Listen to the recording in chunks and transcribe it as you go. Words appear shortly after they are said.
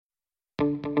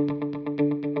Welcome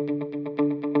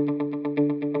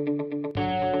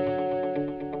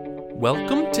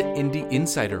to Indie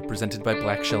Insider, presented by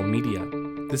Black Shell Media.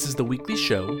 This is the weekly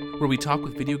show where we talk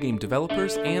with video game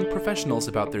developers and professionals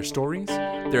about their stories,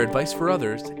 their advice for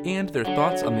others, and their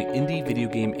thoughts on the indie video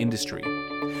game industry.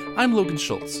 I'm Logan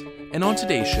Schultz, and on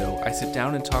today's show, I sit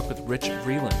down and talk with Rich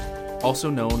Vreeland,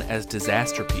 also known as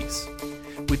Disasterpeace.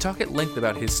 We talk at length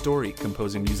about his story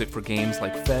composing music for games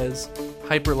like Fez,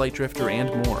 Hyper Light Drifter, and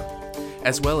more,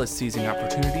 as well as seizing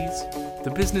opportunities,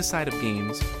 the business side of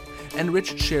games, and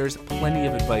Rich shares plenty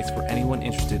of advice for anyone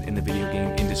interested in the video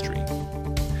game industry.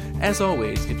 As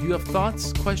always, if you have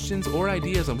thoughts, questions, or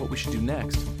ideas on what we should do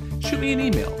next, shoot me an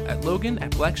email at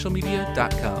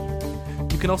logan@blackshellmedia.com.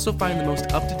 You can also find the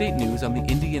most up-to-date news on the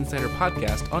Indie Insider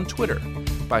podcast on Twitter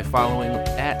by following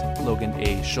 @Logan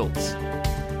A. Schultz.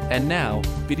 And now,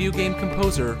 video game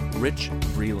composer Rich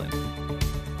Vreeland.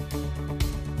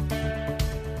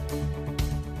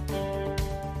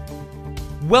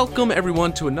 Welcome,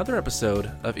 everyone, to another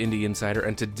episode of Indie Insider,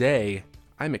 and today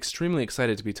I'm extremely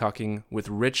excited to be talking with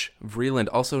Rich Vreeland,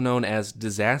 also known as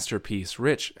Disasterpeace.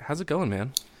 Rich, how's it going,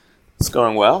 man? It's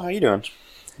going well. How you doing?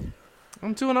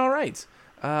 I'm doing all right.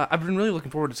 I've been really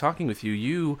looking forward to talking with you.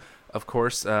 You, of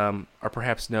course, are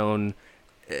perhaps known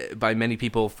by many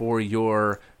people for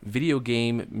your video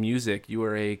game music. You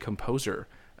are a composer,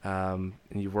 and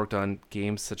you've worked on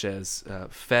games such as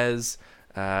Fez,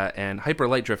 and Hyper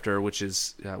Light Drifter, which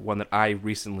is one that I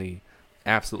recently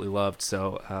absolutely loved.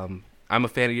 So I'm a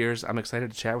fan of yours. I'm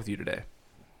excited to chat with you today.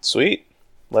 Sweet.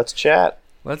 Let's chat.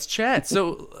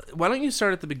 So why don't you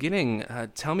start at the beginning?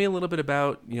 Tell me a little bit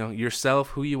about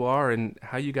yourself, who you are, and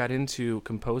how you got into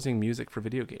composing music for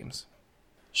video games.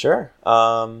 Sure.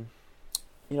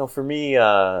 For me,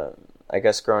 I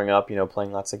guess growing up,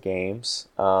 playing lots of games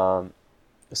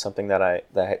is something that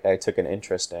I took an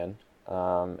interest in.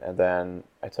 And then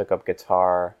I took up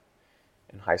guitar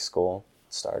in high school,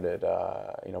 started,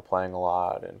 playing a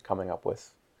lot and coming up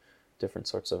with different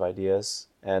sorts of ideas.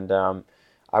 And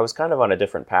I was kind of on a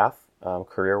different path,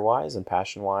 career-wise and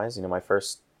passion-wise. My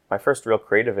first real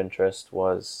creative interest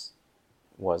was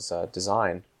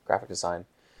design, graphic design.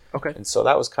 Okay. And so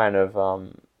that was kind of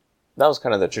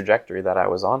the trajectory that I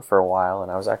was on for a while, and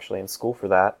I was actually in school for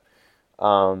that.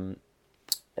 And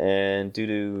due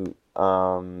to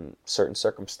certain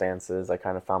circumstances, I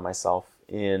kind of found myself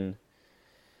in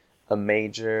a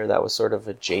major that was sort of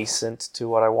adjacent to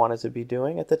what I wanted to be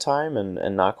doing at the time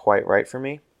and not quite right for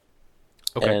me.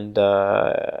 Okay. And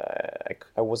I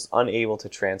was unable to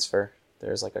transfer.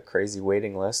 There's like a crazy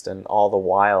waiting list, and all the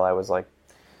while I was like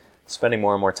spending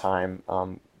more and more time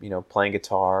playing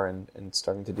guitar and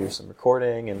starting to do some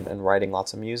recording and writing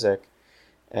lots of music.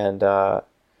 And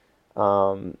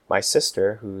my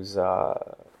sister, who's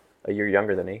a year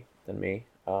younger than me,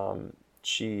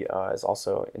 she is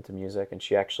also into music, and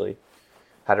she actually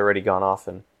had already gone off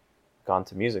and gone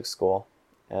to music school.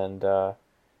 And I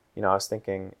was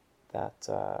thinking that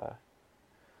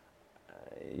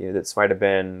this might have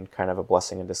been kind of a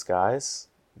blessing in disguise.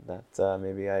 That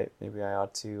maybe I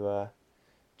ought to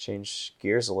change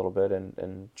gears a little bit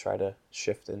and try to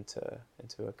shift into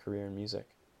a career in music.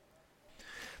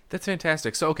 That's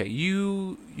fantastic. So, okay,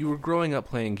 you were growing up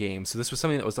playing games, so this was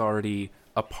something that was already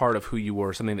a part of who you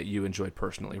were, something that you enjoyed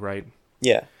personally, right?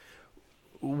 Yeah.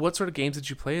 What sort of games did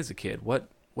you play as a kid? What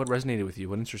resonated with you?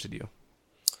 What interested you?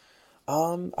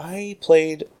 I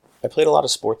played a lot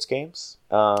of sports games.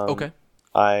 Okay.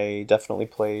 I definitely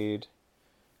played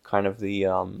kind of the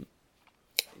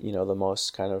the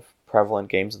most kind of prevalent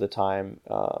games of the time.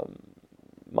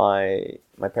 My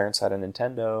parents had a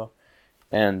Nintendo,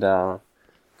 and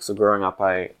so growing up,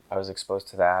 I was exposed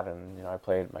to that, and I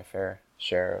played my fair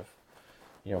share of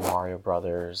Mario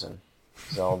Brothers and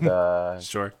Zelda,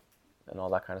 sure, and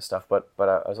all that kind of stuff. But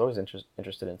I was always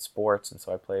interested in sports, and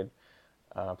so I played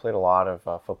a lot of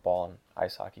football and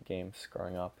ice hockey games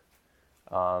growing up.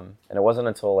 And it wasn't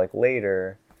until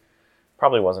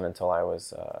probably wasn't until I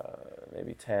was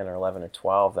maybe 10 or 11 or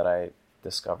 12 that I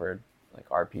discovered like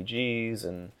RPGs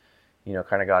and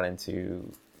kind of got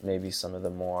into maybe some of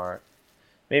the more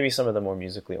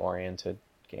musically oriented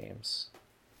games.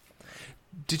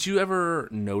 Did you ever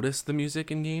notice the music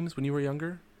in games when you were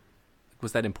younger?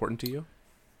 Was that important to you?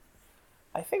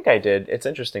 I think I did. It's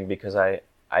interesting because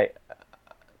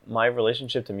my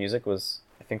relationship to music was,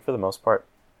 I think for the most part,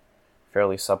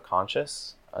 fairly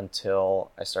subconscious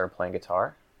until I started playing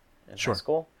guitar in high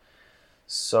school.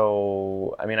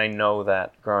 So, I mean, I know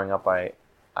that growing up, I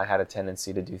had a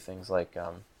tendency to do things like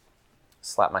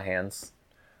slap my hands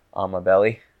on my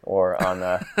belly or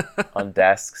on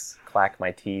desks, clack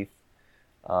my teeth.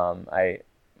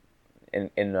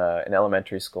 in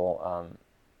elementary school,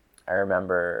 I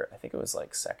remember, I think it was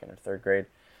like second or third grade,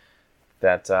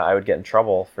 that I would get in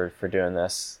trouble for doing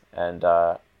this, and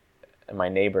my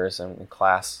neighbors in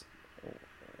class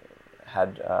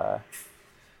had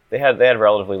they had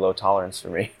relatively low tolerance for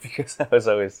me because I was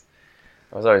always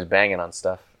banging on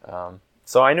stuff.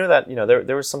 So I knew that, you know,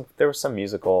 there was some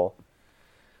musical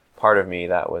part of me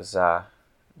that was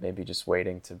maybe just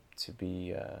waiting to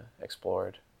be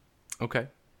explored. Okay.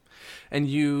 And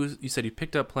you said you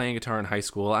picked up playing guitar in high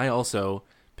school. I also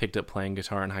picked up playing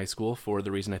guitar in high school for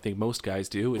the reason I think most guys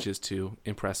do, which is to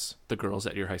impress the girls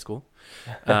at your high school.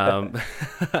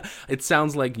 It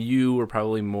sounds like you were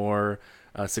probably more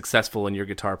successful in your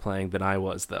guitar playing than I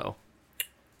was, though.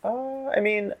 I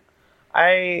mean,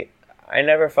 I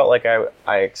never felt like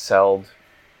I excelled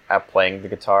at playing the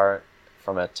guitar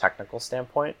from a technical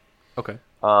standpoint. Okay.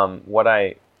 What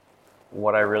I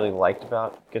really liked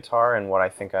about guitar, and what I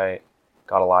think I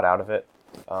got a lot out of it,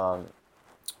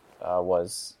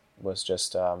 was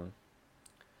just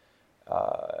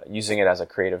using it as a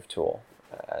creative tool,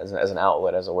 as an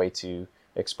outlet, as a way to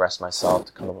express myself,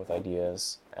 to come up with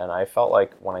ideas. And I felt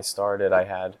like when I started, I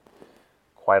had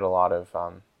quite a lot of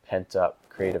pent up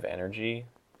creative energy,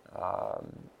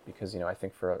 because, you know, I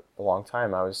think for a long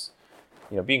time I was,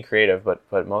 you know, being creative,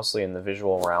 but mostly in the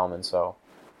visual realm. And so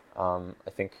I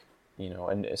think, you know,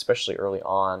 and especially early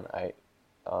on, I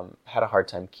had a hard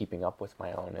time keeping up with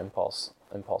my own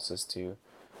impulses to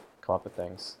come up with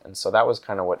things. And so that was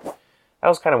kind of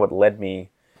what led me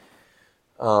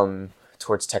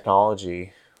towards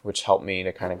technology, which helped me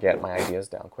to kind of get my ideas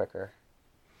down quicker.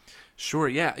 Sure,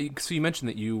 yeah. So you mentioned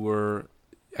that you were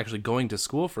actually going to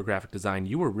school for graphic design.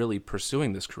 You were really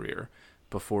pursuing this career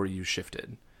before you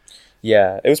shifted.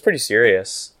 Yeah, it was pretty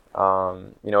serious.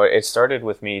 You know, it started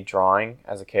with me drawing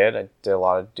as a kid. I did a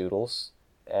lot of doodles,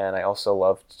 and I also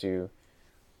loved to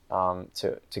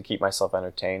keep myself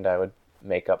entertained. I would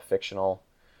make up fictional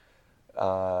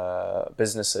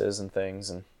businesses and things,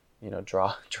 and, you know,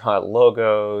 draw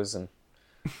logos and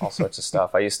all sorts of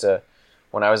stuff. I used to,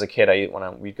 when I was a kid,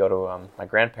 we'd go to my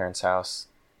grandparents' house,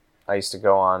 I used to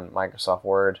go on Microsoft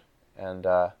Word and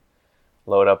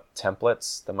load up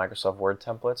templates, the Microsoft Word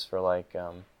templates for like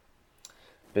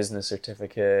business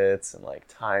certificates and like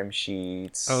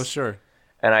timesheets. Oh, sure.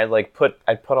 And I'd put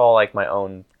all like my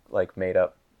own like made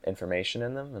up information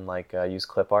in them, and like use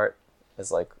clip art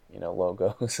as like, you know,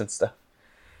 logos and stuff.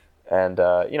 And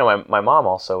you know, my mom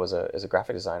also is a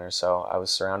graphic designer, so I was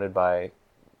surrounded by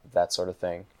that sort of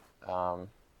thing.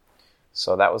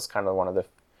 So that was kind of one of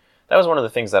the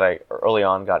things that I early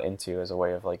on got into as a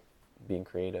way of like being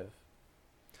creative.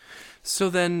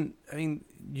 So then, I mean,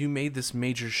 you made this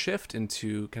major shift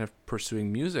into kind of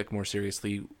pursuing music more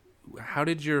seriously. How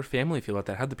did your family feel about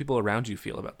that? How did the people around you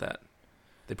feel about that?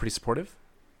 They pretty supportive?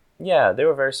 Yeah, they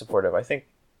were very supportive. I think,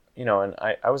 you know, and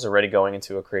I was already going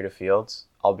into a creative field,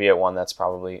 albeit one that's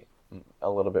probably a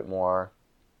little bit more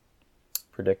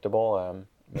predictable.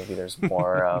 Maybe there's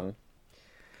more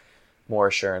more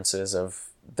assurances of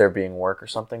there being work or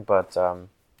something. But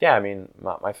yeah, I mean,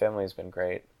 my family has been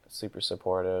great, super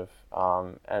supportive,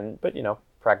 but, you know,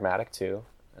 pragmatic too,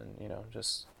 and, you know,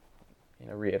 just, you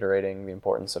know, reiterating the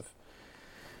importance of,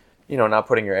 you know, not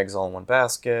putting your eggs all in one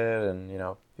basket, and, you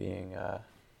know, being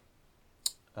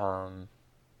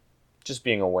just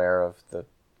being aware of the,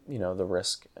 you know, the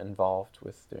risk involved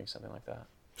with doing something like that.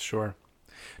 Sure.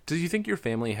 Do you think your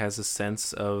family has a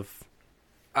sense of,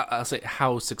 I'll say,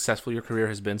 how successful your career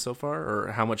has been so far,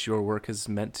 or how much your work has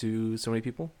meant to so many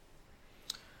people?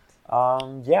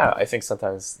 Yeah, I think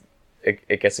sometimes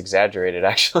it gets exaggerated,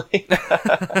 actually.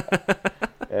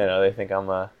 You know, they think I'm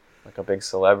a big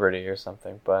celebrity or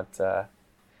something, but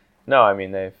no, I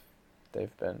mean, they've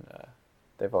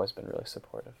always been really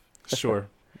supportive. Sure.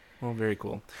 Well, very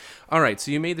cool. All right,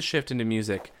 so you made the shift into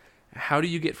music. How do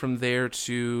you get from there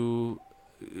to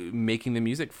making the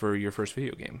music for your first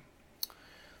video game?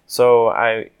 So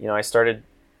I started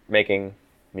making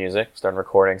music, started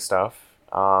recording stuff,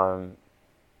 and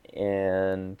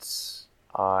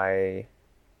I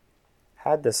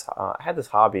had this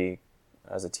hobby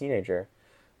as a teenager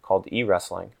called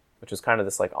e-wrestling, which was kind of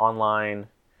this like online,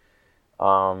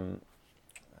 I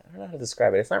don't know how to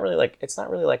describe it. It's not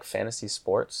really like fantasy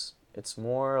sports. It's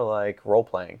more like role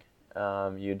playing.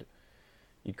 You'd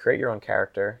create your own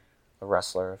character, a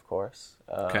wrestler, of course.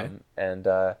 Okay. And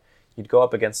you'd go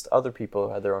up against other people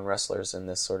who had their own wrestlers in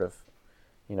this sort of,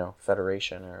 you know,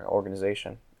 federation or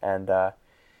organization. And the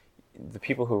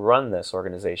people who run this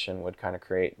organization would kind of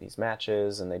create these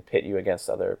matches, and they'd pit you against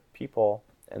other people,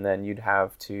 and then you'd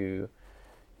have to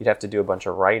do a bunch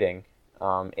of writing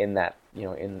in that, you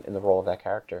know, in the role of that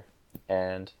character.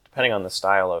 and depending on the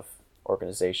style of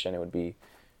organization, it would be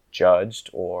judged,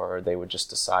 or they would just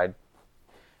decide,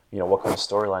 what kind of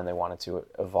storyline they wanted to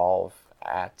evolve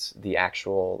at the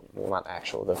actual, well, not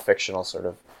actual, the fictional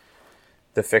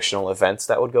events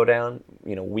that would go down,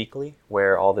 weekly,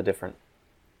 where all the different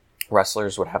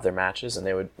wrestlers would have their matches, and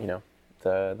they would,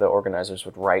 the organizers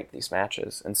would write these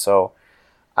matches. And so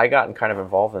I got kind of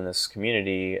involved in this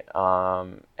community,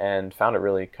 and found it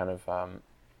really kind of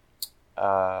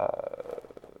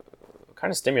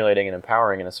stimulating and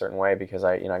empowering in a certain way, because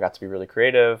I got to be really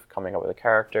creative, coming up with a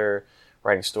character,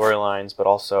 writing storylines, but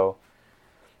also,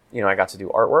 I got to do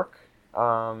artwork,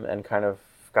 and kind of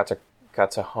got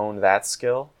to hone that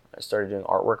skill. I started doing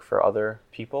artwork for other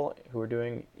people who were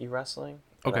doing e-wrestling.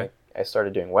 Okay. I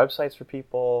started doing websites for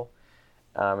people,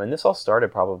 and this all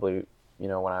started probably,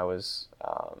 when I was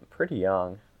pretty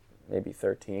young, maybe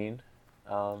 13.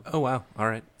 Oh wow! All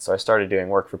right. So I started doing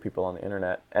work for people on the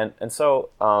internet, and so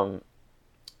I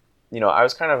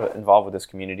was kind of involved with this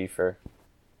community for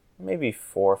maybe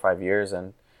 4 or 5 years,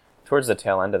 and towards the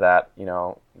tail end of that,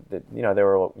 there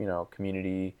were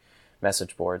community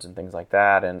message boards and things like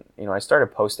that, and I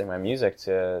started posting my music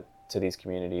to these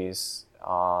communities,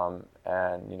 and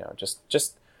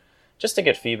just to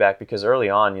get feedback, because early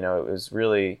on, it was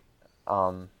really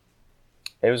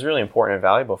important and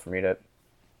valuable for me to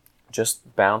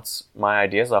just bounce my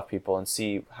ideas off people and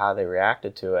see how they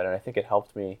reacted to it. And I think it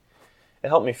helped me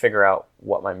figure out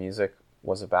what my music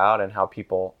was about and how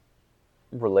people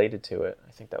related to it.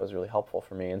 I think that was really helpful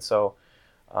for me. And so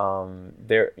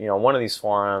one of these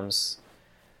forums,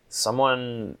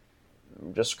 someone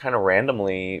just kind of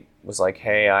randomly was like,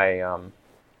 hey,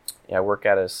 I work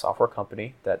at a software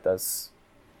company that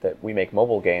we make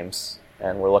mobile games,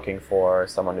 and we're looking for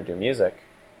someone to do music.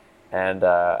 And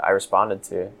I responded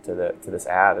to this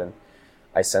ad, and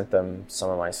I sent them some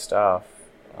of my stuff.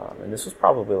 And this was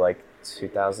probably like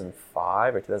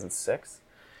 2005 or 2006.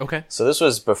 Okay. So this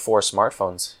was before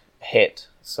smartphones hit.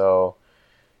 So,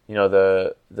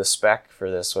 the spec for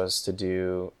this was to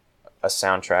do a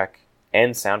soundtrack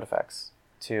and sound effects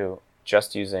too,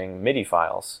 just using MIDI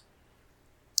files.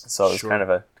 So it was kind of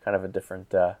a different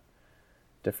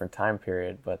time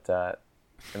period, but that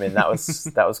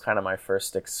was kind of my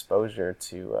first exposure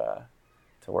to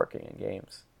working in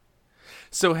games.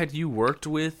 So had you worked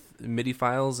with MIDI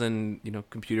files and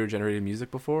computer generated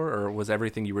music before, or was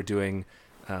everything you were doing,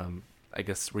 I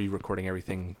guess, were you recording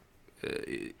everything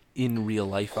in real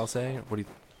life? I'll say. What do you?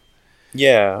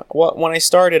 Yeah. Well, when I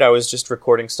started, I was just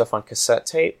recording stuff on cassette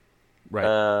tape.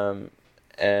 Right.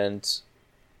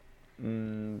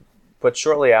 But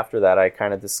shortly after that, I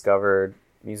kind of discovered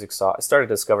started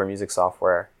to discover music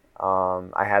software.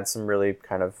 I had some really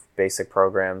kind of basic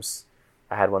programs.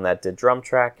 I had one that did drum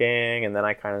tracking, and then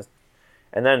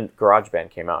then GarageBand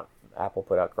came out. Apple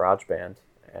put out GarageBand,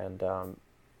 and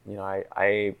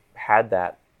I had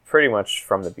that pretty much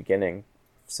from the beginning,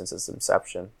 since its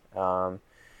inception.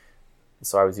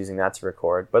 So I was using that to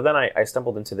record. But then I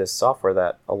stumbled into this software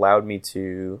that allowed me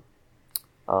to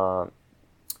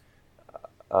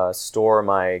store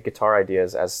my guitar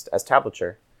ideas as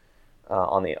tablature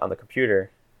on the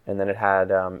computer, and then it had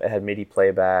MIDI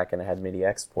playback and it had MIDI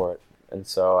export, and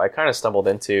so I kind of stumbled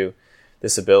into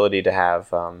this ability to have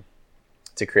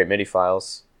to create MIDI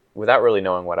files without really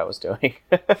knowing what I was doing.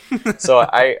 So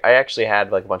I actually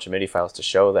had like a bunch of MIDI files to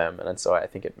show them, and so I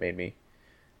think it made me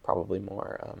probably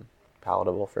more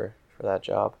palatable for that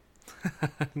job.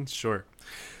 Sure.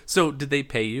 So did they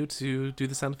pay you to do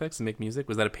the sound effects and make music?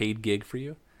 Was that a paid gig for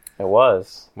you? It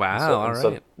was. Wow. All right.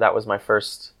 So that was my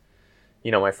first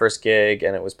gig,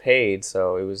 and it was paid.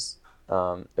 So it was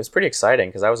pretty exciting,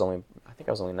 because I think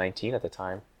I was only 19 at the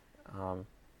time.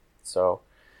 So,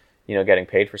 getting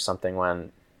paid for something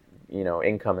when,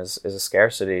 income is a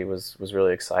scarcity was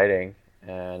really exciting.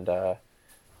 And, I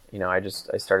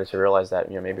started to realize that,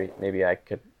 maybe I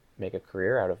could make a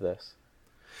career out of this.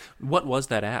 What was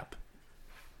that app?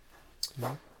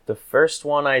 The first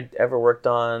one I ever worked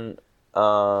on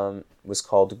was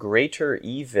called Greater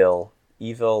Evil.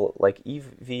 Evil, like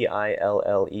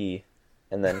Eville,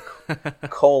 and then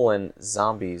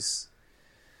zombies.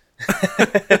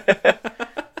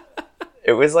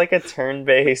 It was like a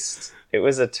turn-based. It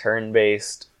was a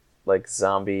turn-based like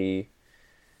zombie.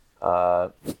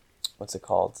 What's it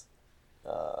called?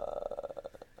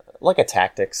 Like a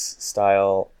tactics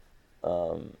style.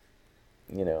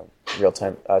 Real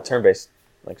time turn-based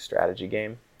like strategy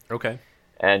game. Okay.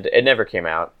 And it never came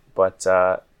out, but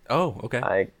okay.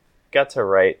 I got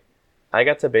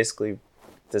to basically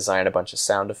design a bunch of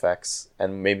sound effects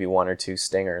and maybe one or two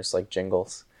stingers, like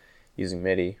jingles, using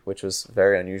MIDI, which was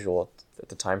very unusual at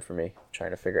the time for me,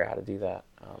 trying to figure out how to do that.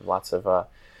 Lots of,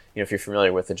 if you're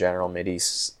familiar with the General MIDI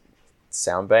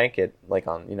sound bank, it like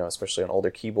on, especially on older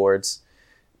keyboards,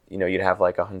 you'd have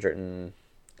like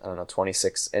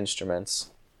 26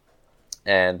 instruments.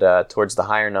 And towards the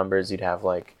higher numbers, you'd have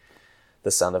like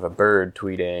the sound of a bird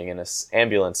tweeting and an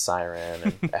ambulance siren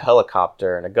and a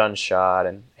helicopter and a gunshot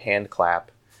and hand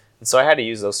clap. And so I had to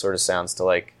use those sort of sounds to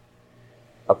like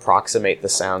approximate the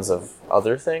sounds of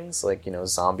other things, like,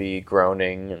 zombie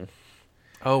groaning and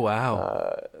oh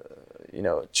wow,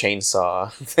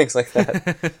 chainsaw, things like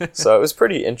that. So it was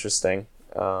pretty interesting.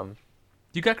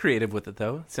 You got creative with it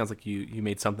though. It sounds like you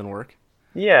made something work.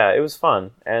 Yeah, it was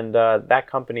fun. And that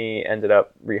company ended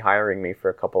up rehiring me for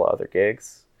a couple of other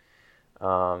gigs,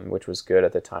 which was good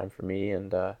at the time for me.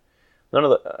 And I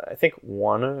think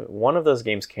one of those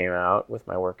games came out with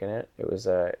my work in it. It was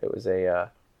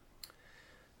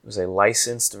a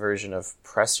licensed version of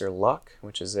Press Your Luck,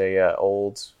 which is an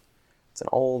old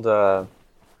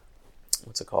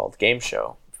what's it called? Game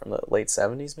show from the late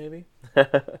 70s, maybe.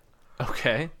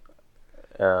 Okay.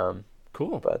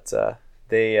 Cool. But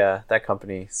that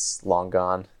company's long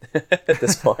gone at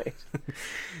this point.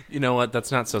 You know what?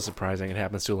 That's not so surprising. It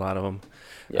happens to a lot of them.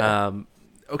 Yeah.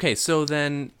 Okay, so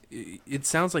then it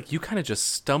sounds like you kind of just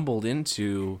stumbled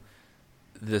into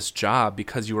this job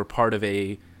because you were part of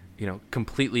a,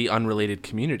 completely unrelated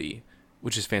community,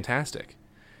 which is fantastic.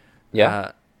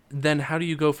 Yeah. Then how do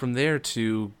you go from there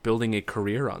to building a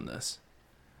career on this?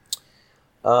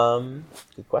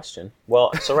 Good question.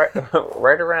 Well, so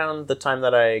right around the time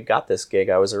that I got this gig,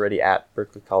 I was already at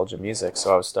Berklee College of Music,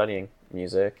 so I was studying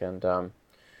music, and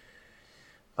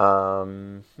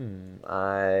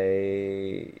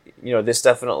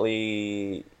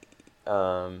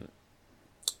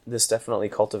this definitely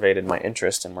cultivated my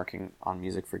interest in working on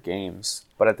music for games.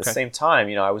 But at the same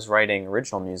time, I was writing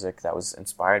original music that was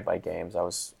inspired by games. I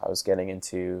was getting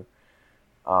into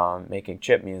making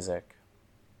chip music.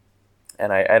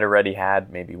 And I'd already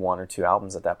had maybe 1 or 2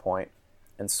 albums at that point.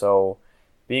 And so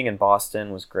being in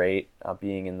Boston was great.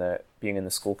 Being in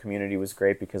the school community was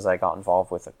great because I got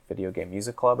involved with a video game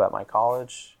music club at my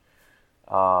college.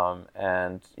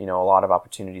 And a lot of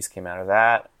opportunities came out of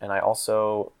that. And I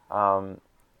also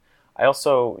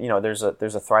there's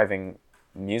a thriving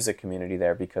music community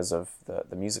there because of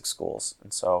the music schools.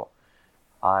 And so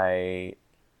I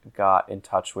got in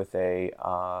touch with a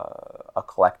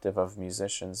collective of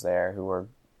musicians there who were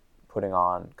putting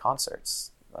on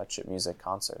concerts, chip music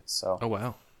concerts. So oh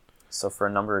wow! So for a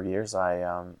number of years,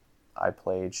 I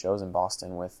played shows in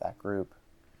Boston with that group,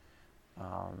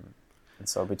 and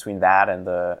so between that and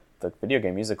the video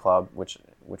game music club, which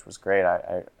was great,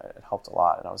 it helped a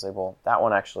lot, and I was able. That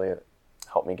one actually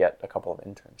helped me get a couple of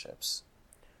internships.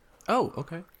 Oh,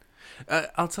 okay.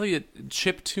 I'll tell you,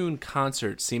 chiptune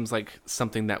concert seems like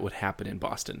something that would happen in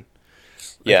Boston.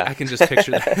 Yeah. I can just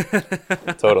picture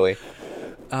that. Totally.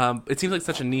 It seems like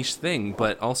such a niche thing,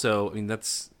 but also,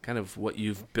 that's kind of what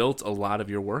you've built a lot of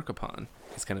your work upon.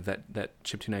 It's kind of that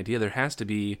chiptune idea. There has to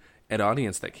be an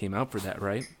audience that came out for that,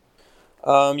 right?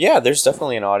 Yeah, there's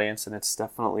definitely an audience, and it's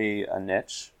definitely a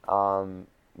niche.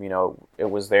 It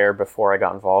was there before I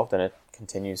got involved, and it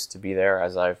continues to be there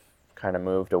as I've kind of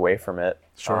moved away from it.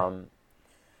 Sure.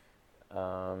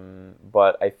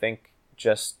 But I think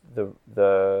just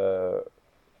the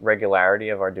regularity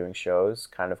of our doing shows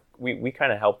we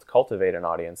kind of helped cultivate an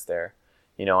audience there.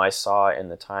 I saw in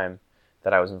the time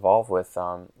that I was involved with,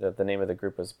 the name of the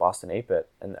group was Boston 8-Bit,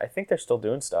 and I think they're still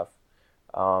doing stuff.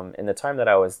 In the time that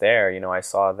I was there, I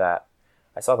saw the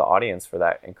audience for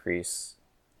that increase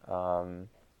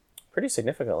pretty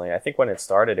significantly. I think when it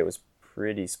started, it was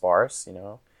pretty sparse,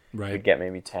 Right. We'd get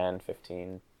maybe 10,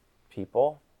 15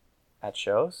 people at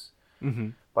shows.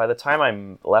 Mm-hmm. By the time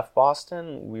I left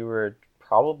Boston, we were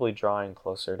probably drawing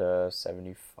closer to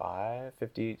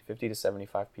 50 to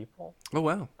 75 people. Oh,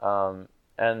 wow.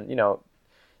 And,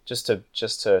 just to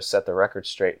set the record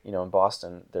straight, in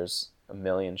Boston, there's a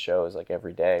million shows like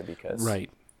every day because right.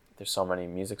 There's so many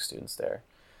music students there.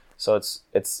 So it's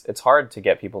hard to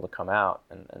get people to come out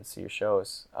and see your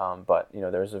shows. But,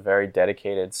 there's a very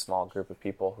dedicated small group of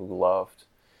people who loved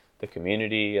the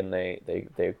community, and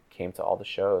they came to all the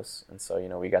shows. And so,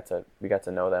 we got to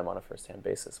know them on a first-hand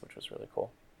basis, which was really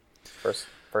cool.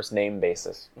 First name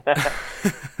basis.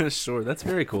 Sure, that's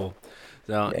very cool.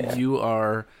 So Yeah. you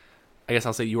are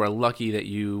lucky that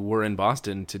you were in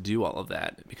Boston to do all of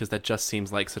that, because that just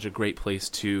seems like such a great place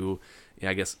to,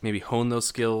 I guess, maybe hone those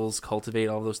skills, cultivate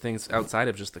all those things outside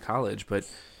of just the college, but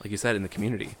like you said, in the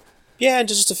community. Yeah, and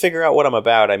just to figure out what I'm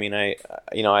about. I mean,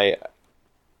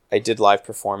 I did live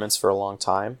performance for a long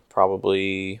time,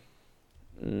 probably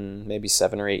maybe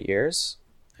 7 or 8 years.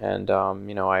 and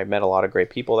I met a lot of great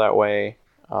people that way,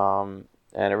 and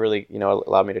it really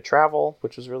allowed me to travel,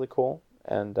 which was really cool.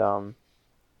 And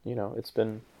it's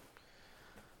been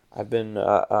I've been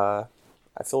I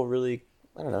feel really,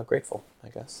 I don't know, grateful, I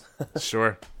guess.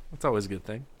 Sure. That's always a good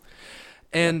thing.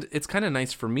 And it's kind of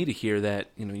nice for me to hear that,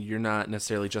 you're not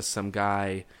necessarily just some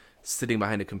guy sitting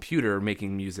behind a computer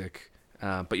making music,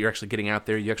 but you're actually getting out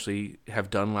there. You actually have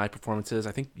done live performances.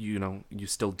 I think, you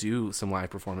still do some live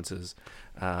performances,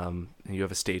 and you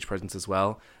have a stage presence as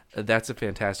well. That's a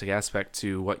fantastic aspect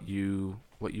to what you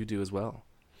do as well.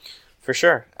 For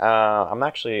sure. I'm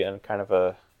actually in kind of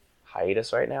a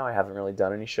hiatus right now. I haven't really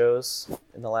done any shows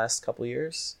in the last couple of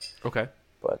years. Okay.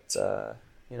 But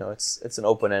it's an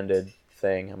open-ended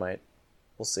thing.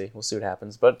 We'll see what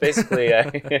happens. But basically, I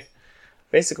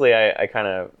kind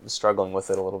of was struggling with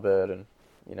it a little bit, and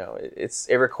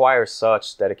it requires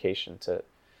such dedication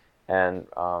and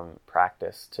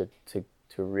practice to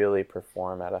really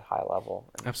perform at a high level.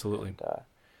 Absolutely.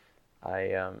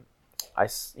 And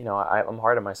I'm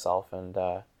hard on myself, and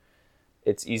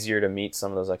it's easier to meet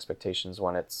some of those expectations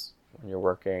when you're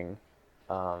working,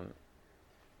 when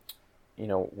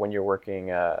you're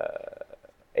working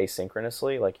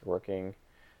asynchronously, like you're working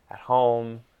at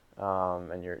home,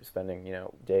 and you're spending,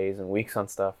 days and weeks on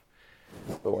stuff.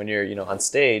 But when you're, on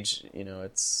stage,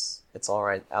 it's all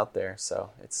right out there. So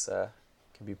it's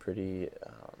can be pretty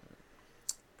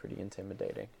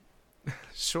intimidating.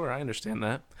 Sure, I understand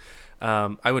that.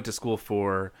 I went to school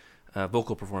for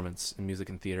vocal performance in music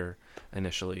and theater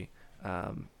initially.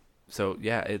 So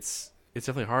yeah, it's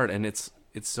definitely hard, and it's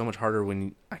so much harder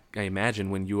when I imagine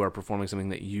when you are performing something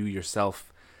that you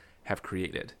yourself have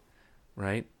created,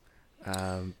 right?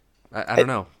 I don't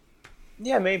know.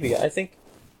 Yeah, maybe. I think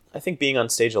being on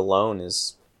stage alone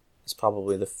is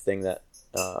probably the thing that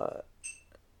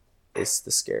is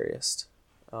the scariest.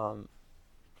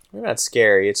 Maybe not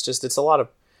scary. It's a lot of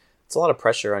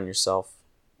pressure on yourself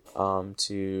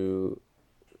to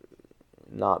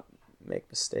not make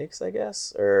mistakes, I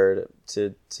guess, or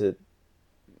to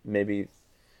maybe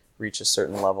reach a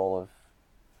certain level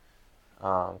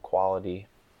of quality.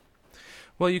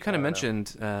 Well, you kind of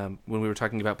mentioned when we were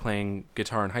talking about playing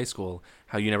guitar in high school,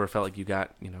 how you never felt like you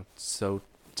got so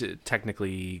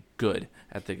technically good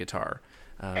at the guitar.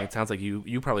 It sounds like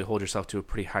you probably hold yourself to a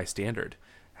pretty high standard.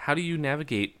 How do you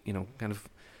navigate, kind of,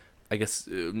 I guess,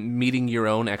 meeting your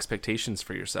own expectations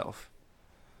for yourself?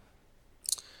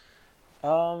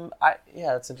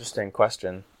 That's an interesting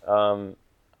question.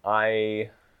 I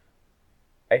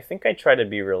think I try to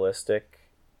be realistic,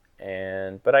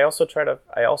 but I also try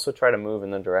to move in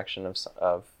the direction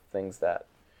of things that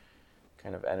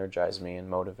kind of energize me and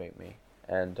motivate me.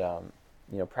 And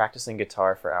practicing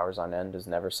guitar for hours on end is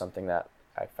never something that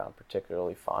I found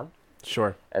particularly fun.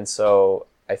 Sure. And so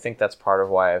I think that's part of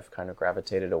why I've kind of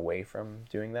gravitated away from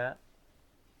doing that.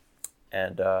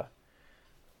 And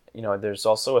there's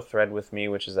also a thread with me,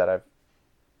 which is that I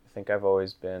think I've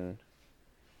always been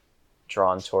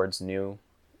drawn towards new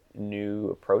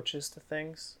approaches to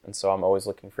things, and so I'm always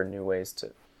looking for new ways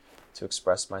to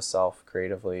express myself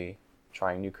creatively,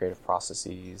 trying new creative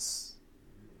processes,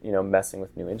 messing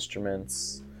with new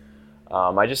instruments. I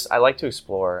like to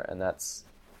explore, and that's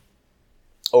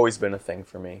always been a thing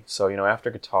for me. So after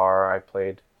guitar, I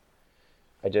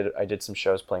did some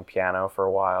shows playing piano for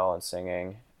a while and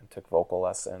singing, and took vocal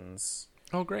lessons.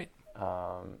 Oh, great.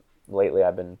 Lately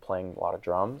I've been playing a lot of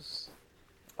drums.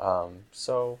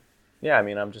 So yeah,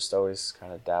 I'm just always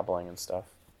kind of dabbling in stuff.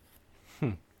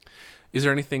 Is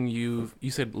there anything you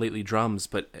said lately drums,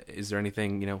 but is there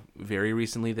anything, very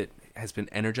recently that has been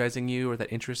energizing you or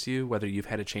that interests you, whether you've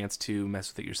had a chance to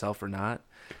mess with it yourself or not?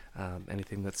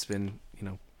 Anything that's been, I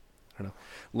don't know,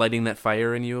 lighting that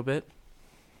fire in you a bit?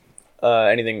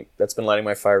 Anything that's been lighting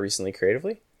my fire recently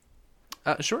creatively?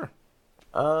 Sure.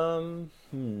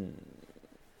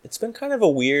 It's been kind of a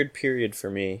weird period for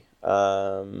me.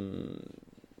 I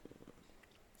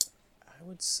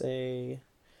would say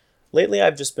lately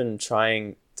I've just been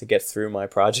trying to get through my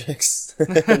projects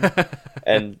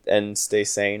and stay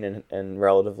sane and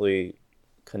relatively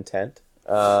content.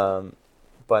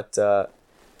 But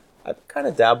I'm kind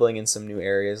of dabbling in some new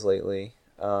areas lately.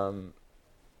 Like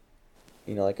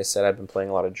I said, I've been playing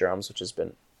a lot of drums, which it's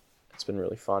been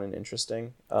really fun and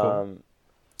interesting. Cool.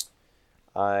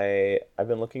 I've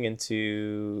been looking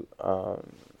into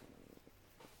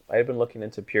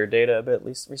Pure Data a bit, at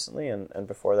least recently, and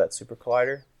before that, Super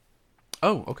Collider.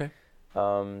 Oh, okay.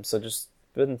 So just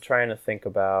been trying to think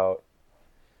about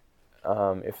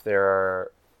if there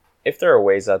are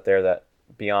ways out there that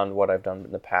beyond what I've done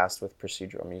in the past with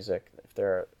procedural music, if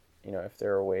there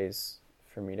are ways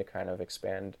for me to kind of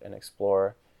expand and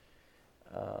explore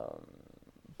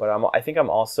But I think I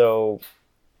also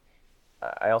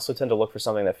tend to look for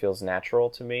something that feels natural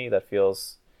to me, that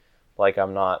feels like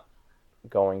I'm not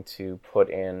going to put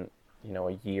in,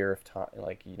 a year of time,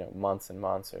 like, months and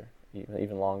months or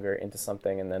even longer into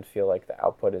something and then feel like the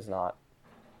output is not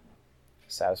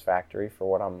satisfactory for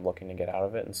what I'm looking to get out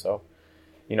of it. And so,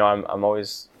 I'm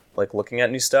always like looking at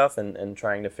new stuff and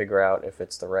trying to figure out if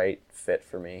it's the right fit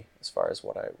for me as far as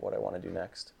what I want to do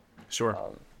next. Sure.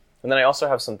 And then I also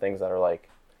have some things that are like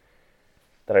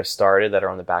that I've started that are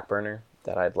on the back burner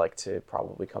that I'd like to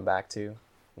probably come back to.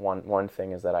 One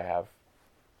thing is that I have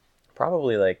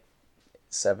probably like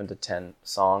 7 to 10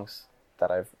 songs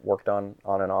that I've worked on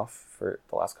and off for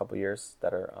the last couple of years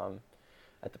that are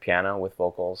at the piano with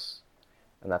vocals,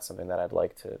 and that's something that I'd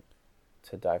like to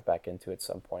dive back into at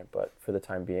some point. But for the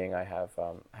time being, I have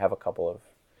a couple of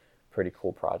pretty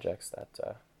cool projects that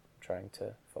I'm trying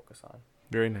to focus on.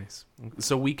 Very nice.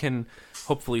 So we can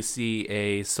hopefully see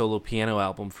a solo piano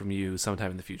album from you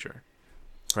sometime in the future,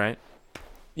 right?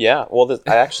 Yeah. Well,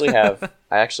 I actually have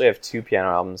 2 piano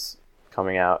albums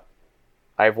coming out.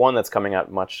 I have one that's coming out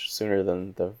much sooner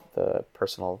than the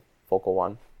personal vocal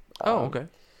one. Okay.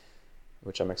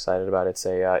 Which I'm excited about. It's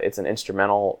an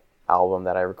instrumental album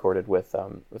that I recorded with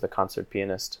a concert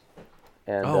pianist.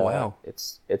 And wow.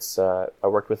 I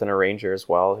worked with an arranger as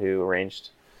well who arranged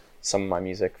some of my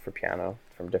music for piano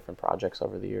from different projects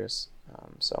over the years.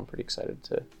 So I'm pretty excited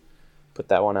to put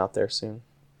that one out there soon.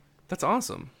 That's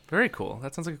awesome. Very cool.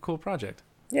 That sounds like a cool project.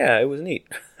 Yeah, it was neat.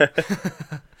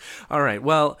 All right.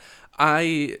 Well,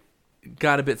 I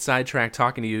got a bit sidetracked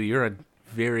talking to you. You're a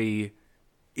very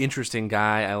interesting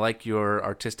guy. I like your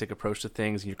artistic approach to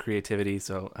things and your creativity,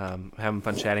 so having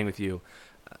fun chatting with you.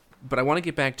 But I want to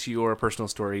get back to your personal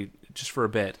story just for a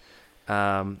bit.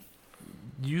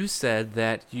 You said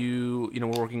that you were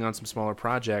working on some smaller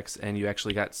projects and you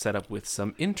actually got set up with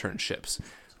some internships.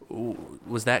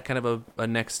 Was that kind of a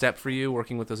next step for you,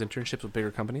 working with those internships with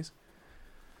bigger companies?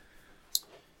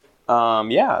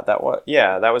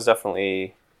 That was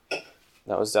definitely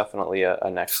a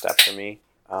next step for me.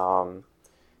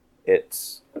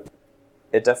 It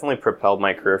definitely propelled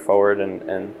my career forward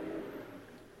and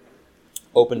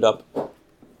opened up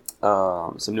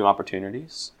some new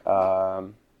opportunities.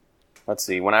 Let's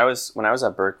see. When I was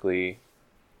at Berkeley,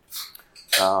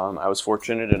 I was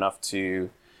fortunate enough to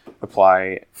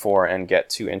apply for and get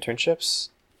 2 internships,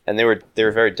 and they were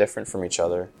very different from each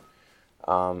other.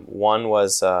 One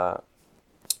was like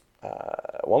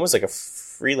a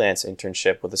freelance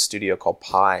internship with a studio called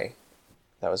Pi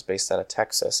that was based out of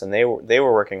Texas, and they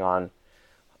were working on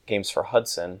games for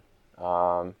Hudson.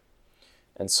 And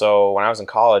so when I was in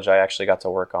college, I actually got to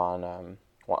work on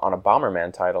a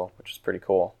Bomberman title, which was pretty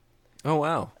cool. Oh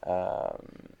wow!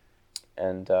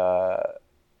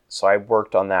 So I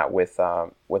worked on that with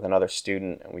another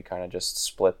student, and we kind of just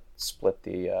split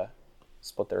the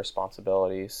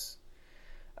responsibilities.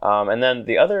 And then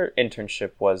the other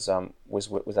internship was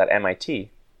at MIT,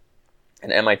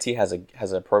 and MIT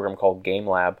has a program called Game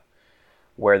Lab,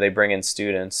 where they bring in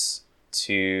students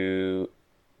to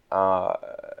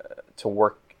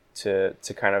work to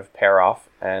kind of pair off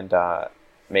and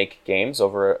make games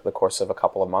over the course of a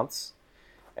couple of months.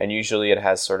 And usually it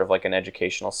has sort of like an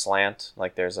educational slant,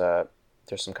 like there's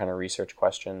some kind of research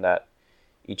question that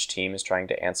each team is trying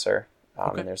to answer.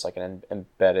 Okay. And there's like an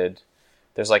embedded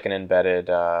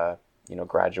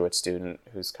graduate student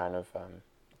who's kind of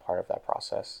part of that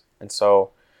process. And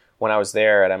so when I was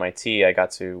there at MIT, I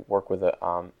got to work with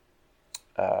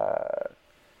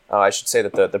I should say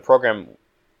that the program,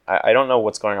 I don't know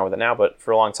what's going on with it now, but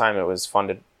for a long time it was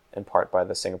funded in part by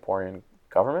the Singaporean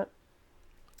government.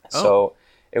 So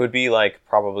it would be like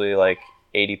probably like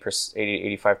 85%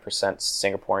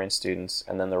 Singaporean students,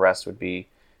 and then the rest would be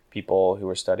people who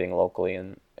were studying locally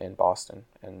in Boston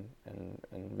and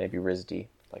maybe RISD,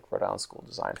 like Rhode Island School of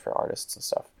Design for Artists and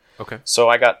stuff. Okay. So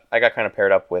I got kind of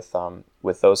paired up with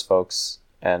those folks,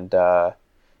 and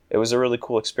it was a really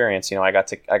cool experience. I got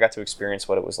to experience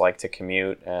what it was like to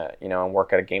commute, and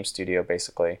work at a game studio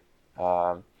basically,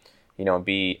 and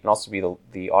also be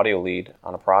the audio lead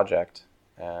on a project,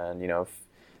 and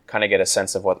kind of get a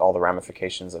sense of what all the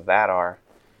ramifications of that are.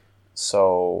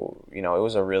 So it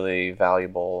was a really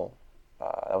valuable.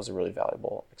 That was a really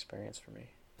valuable experience for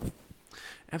me.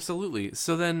 Absolutely.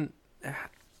 So then,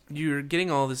 you're getting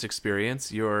all this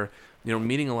experience. You're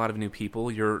meeting a lot of new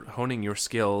people. You're honing your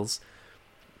skills.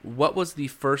 What was the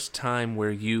first time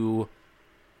where you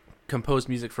composed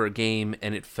music for a game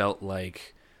and it felt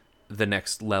like the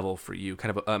next level for you?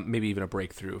 Kind of maybe even a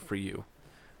breakthrough for you.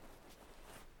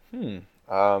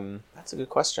 That's a good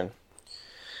question.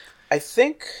 I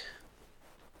think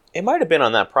It might have been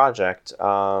on that project.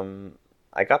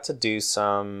 I got to do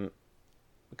some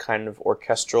kind of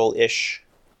orchestral-ish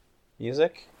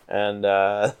music, and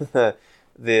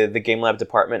the Game Lab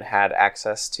department had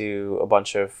access to a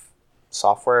bunch of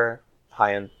software,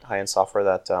 high end software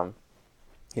that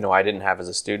I didn't have as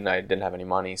a student. I didn't have any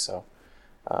money, so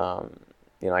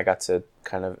I got to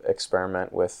kind of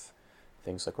experiment with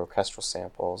things like orchestral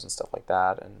samples and stuff like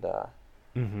that. And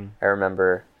I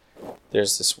remember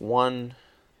there's this one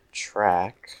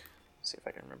track. Let's see if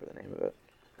I can remember the name of it.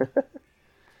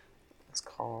 It's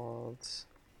called.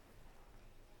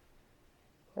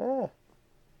 Waker.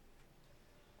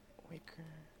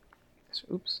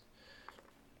 Oops.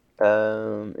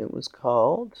 It was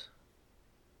called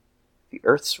The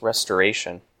Earth's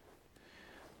Restoration.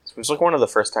 So it was like one of the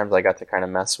first times I got to kind of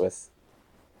mess with,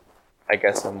 I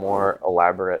guess, a more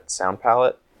elaborate sound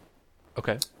palette.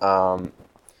 Okay. I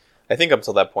think up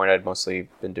till that point I'd mostly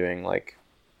been doing like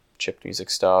chip music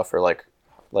stuff or like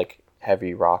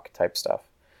heavy rock type stuff.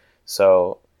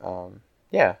 So I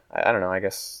don't know. I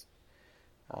guess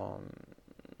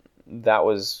that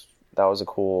was a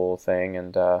cool thing,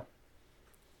 and that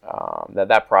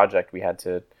project we had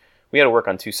to work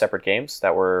on two separate games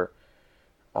that were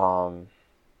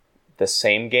the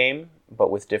same game but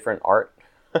with different art.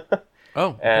 Oh,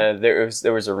 okay. And there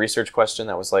was a research question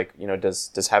that was like,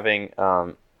 does having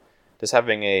a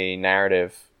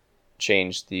narrative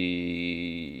change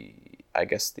the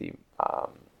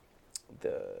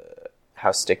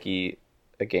how sticky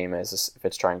a game is if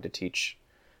it's trying to teach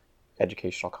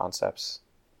educational concepts.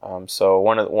 So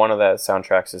one of the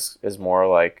soundtracks is more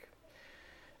like,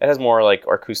 it has more like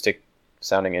acoustic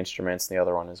sounding instruments, and the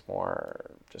other one is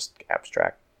more just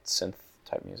abstract synth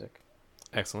type music.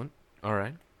 Excellent. All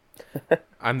right.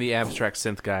 I'm the abstract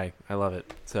synth guy. I love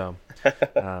it. So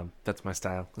that's my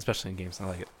style, especially in games. I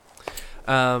like it.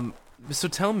 So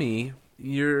tell me,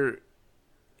 you're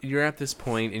at this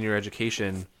point in your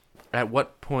education. At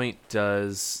what point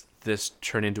does this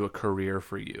turn into a career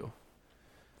for you?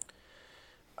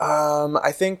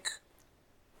 I think,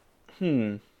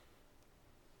 it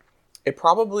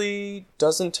probably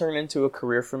doesn't turn into a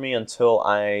career for me until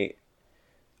I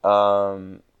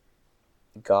got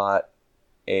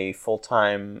a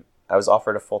full-time. I was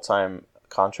offered a full-time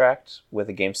contract with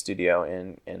a game studio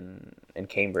in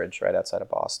Cambridge, right outside of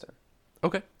Boston.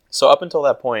 Okay. So up until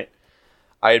that point,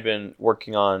 I had been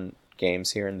working on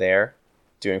games here and there,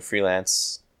 doing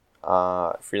freelance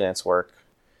work,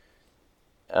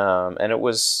 and it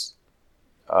was,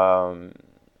 it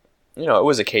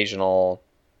was occasional.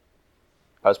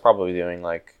 I was probably doing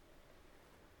like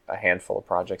a handful of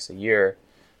projects a year,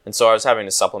 and so I was having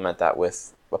to supplement that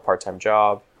with a part-time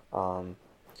job. And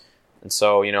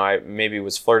so, I maybe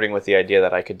was flirting with the idea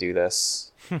that I could do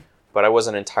this, but I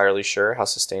wasn't entirely sure how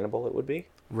sustainable it would be.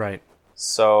 Right.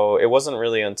 So it wasn't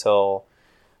really until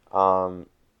that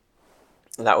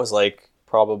was like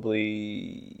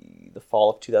probably the fall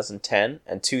of 2010,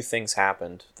 and two things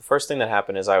happened. The first thing that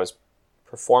happened is I was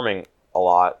performing a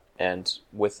lot, and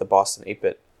with the Boston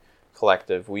 8-Bit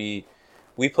Collective, we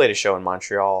played a show in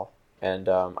Montreal, and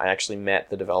I actually met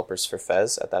the developers for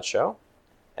Fez at that show.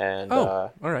 And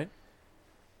all right.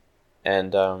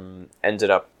 And ended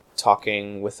up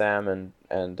talking with them, and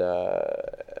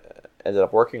ended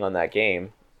up working on that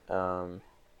game,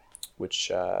 which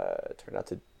turned out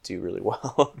to do really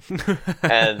well.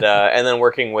 and then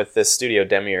working with this studio,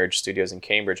 Demiurge Studios in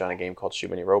Cambridge, on a game called Shoot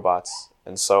Many Robots.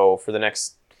 And so for the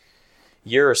next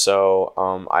year or so,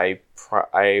 I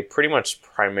pretty much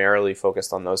primarily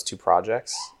focused on those two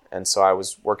projects. And so I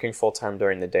was working full-time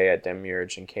during the day at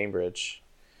Demiurge in Cambridge,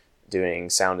 doing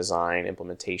sound design,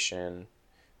 implementation,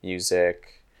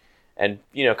 music, and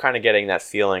kind of getting that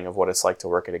feeling of what it's like to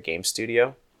work at a game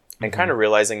studio, and kind of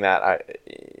realizing that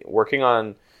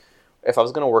if I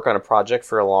was going to work on a project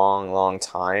for a long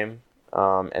time,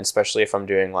 and especially if I'm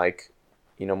doing like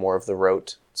more of the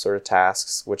rote sort of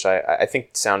tasks, which I think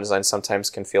sound design sometimes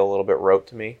can feel a little bit rote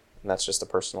to me, and that's just a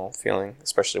personal feeling,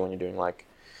 especially when you're doing like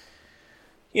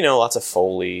lots of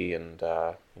Foley and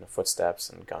footsteps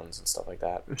and guns and stuff like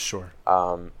that. Sure.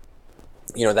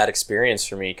 That experience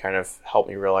for me kind of helped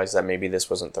me realize that maybe this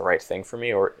wasn't the right thing for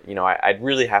me, or I'd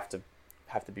really have to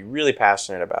be really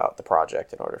passionate about the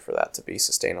project in order for that to be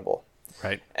sustainable.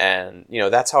 Right. And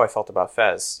that's how I felt about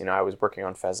Fez. I was working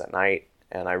on Fez at night,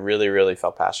 and I really, really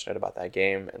felt passionate about that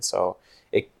game, and so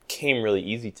it came really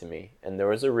easy to me. And there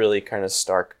was a really kind of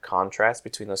stark contrast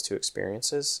between those two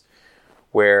experiences,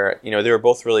 where they were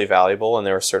both really valuable, and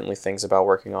there were certainly things about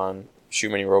working on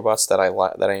Shoot Many Robots that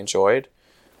I enjoyed,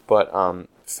 but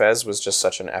Fez was just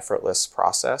such an effortless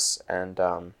process, and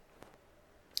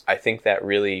I think that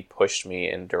really pushed me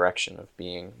in direction of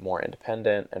being more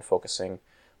independent and focusing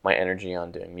my energy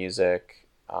on doing music,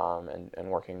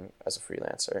 and working as a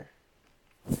freelancer.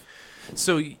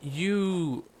 So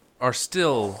you are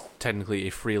still technically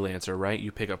a freelancer, right?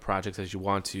 You pick up projects as you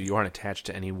want to. You aren't attached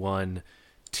to any one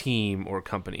team or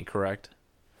company, correct?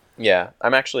 Yeah,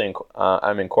 I'm actually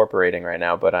I'm incorporating right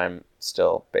now, but I'm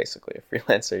still basically a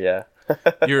freelancer. Yeah.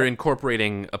 You're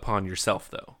incorporating upon yourself,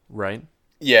 though, right?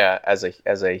 Yeah, as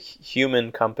a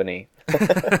human company.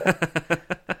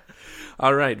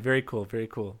 All right, very cool, very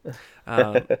cool.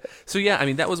 So yeah, I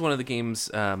mean, that was one of the games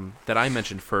that I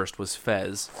mentioned first was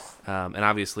Fez, and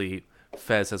obviously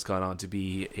Fez has gone on to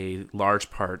be a large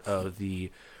part of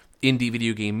the indie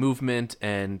video game movement,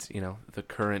 and the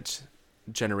current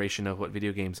generation of what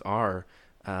video games are.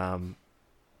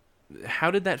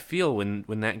 How did that feel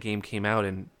when that game came out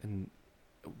and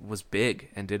was big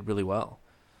and did really well?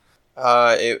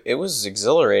 It was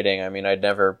exhilarating. I mean, I'd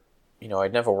never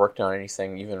worked on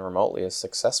anything even remotely as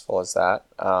successful as that.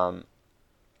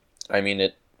 I mean,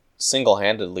 it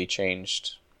single-handedly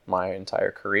changed my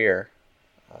entire career,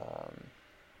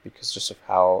 because just of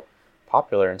how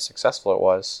popular and successful it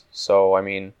was. So, I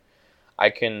mean, I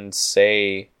can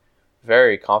say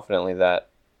very confidently that,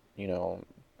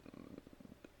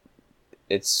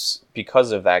 it's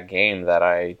because of that game that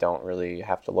I don't really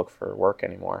have to look for work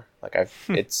anymore. Like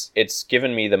it's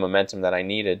given me the momentum that I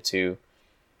needed to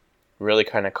really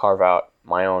kind of carve out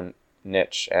my own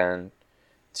niche and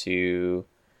to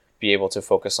be able to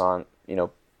focus on,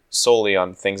 solely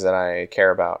on things that I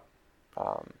care about.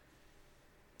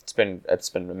 It's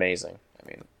been amazing. I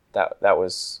mean, that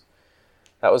was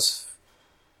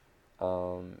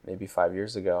maybe 5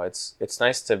 years ago. It's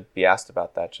nice to be asked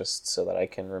about that just so that I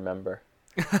can remember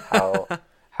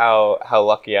how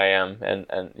lucky I am and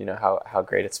how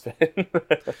great it's been.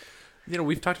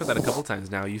 We've talked about that a couple times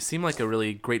now. You seem like a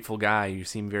really grateful guy. You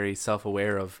seem very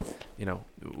self-aware of,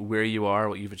 where you are,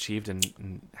 what you've achieved,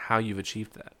 and how you've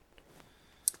achieved that.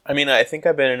 I mean, I think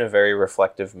I've been in a very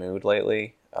reflective mood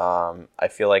lately. I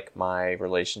feel like my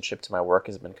relationship to my work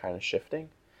has been kind of shifting,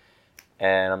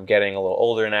 and I'm getting a little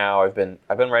older now. I've been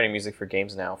writing music for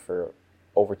games now for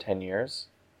over 10 years.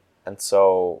 And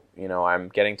so, I'm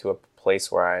getting to a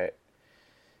place where I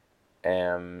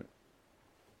am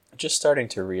just starting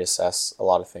to reassess a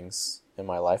lot of things in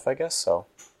my life, I guess. So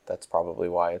that's probably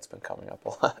why it's been coming up a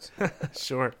lot.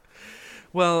 Sure.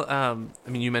 Well, I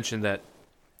mean, you mentioned that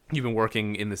you've been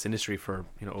working in this industry for,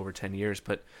 over 10 years,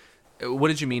 but what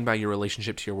did you mean by your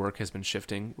relationship to your work has been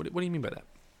shifting? What do you mean by that?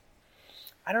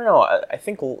 I don't know. I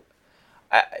think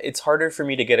it's harder for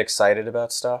me to get excited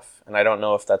about stuff. And I don't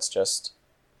know if that's just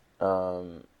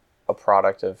a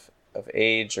product of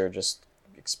age or just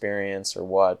experience or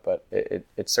what, but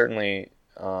it certainly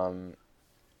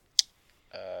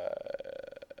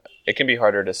it can be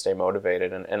harder to stay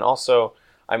motivated, and also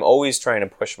I'm always trying to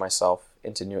push myself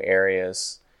into new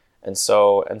areas, and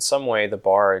so in some way the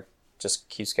bar just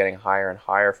keeps getting higher and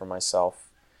higher for myself,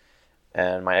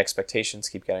 and my expectations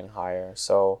keep getting higher.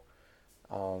 So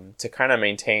to kind of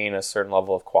maintain a certain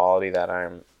level of quality that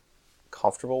I'm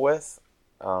comfortable with,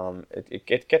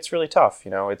 it gets really tough.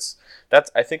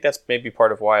 I think that's maybe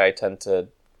part of why I tend to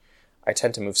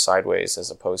move sideways as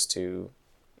opposed to,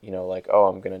 like, oh,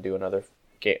 I'm gonna do another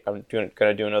game.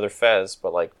 Gonna do another Fez,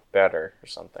 but like better or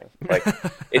something. Like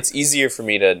it's easier for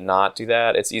me to not do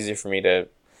that. It's easier for me to,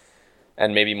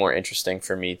 and maybe more interesting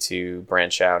for me to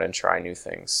branch out and try new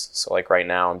things. So like right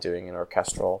now, I'm doing an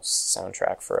orchestral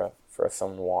soundtrack for a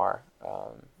film noir.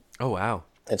 Oh wow.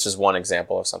 It's just one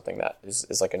example of something that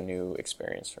is like a new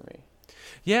experience for me.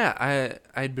 Yeah,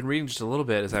 I'd been reading just a little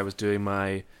bit as I was doing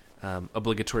my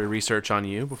obligatory research on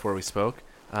you before we spoke,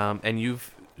 and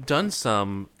you've done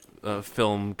some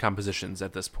film compositions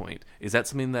at this point. Is that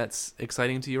something that's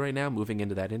exciting to you right now, moving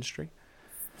into that industry?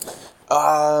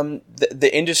 The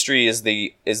industry is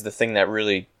the thing that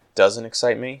really doesn't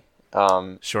excite me.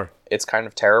 Sure. It's kind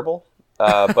of terrible.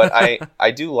 But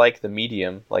I do like the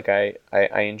medium. Like I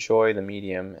enjoy the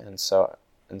medium, and so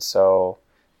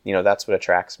that's what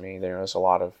attracts me. There's a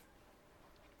lot of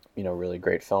really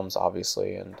great films,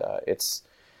 obviously, and it's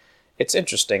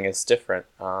interesting. It's different,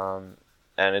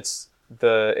 and it's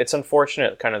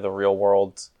unfortunate, kind of the real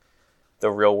world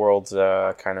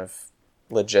kind of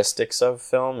logistics of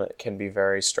film. It can be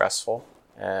very stressful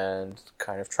and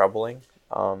kind of troubling,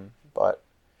 but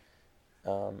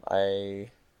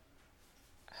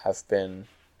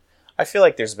I feel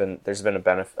like there's been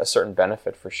a certain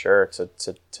benefit for sure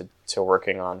to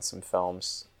working on some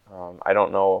films. I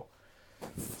don't know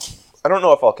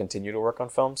if I'll continue to work on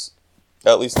films,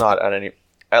 at least not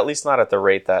at the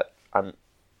rate that I'm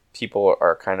people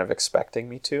are kind of expecting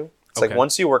me to. It's Okay. like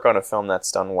once you work on a film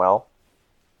that's done well,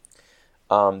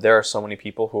 there are so many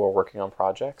people who are working on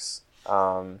projects.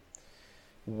 Probably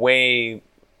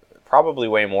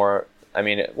way more. I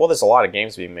mean, well, there's a lot of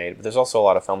games being made, but there's also a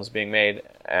lot of films being made,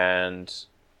 and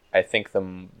I think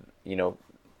you know,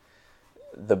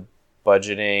 the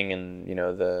budgeting and, you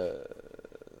know,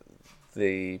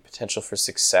 the potential for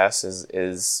success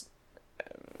is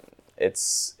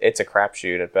it's a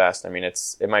crapshoot at best. I mean,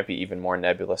 it might be even more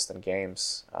nebulous than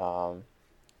games,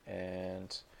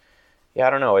 and yeah, I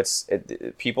don't know.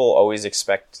 People always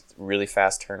expect really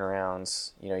fast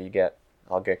turnarounds. You know,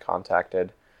 I'll get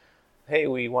contacted. Hey,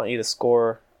 we want you to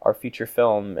score our feature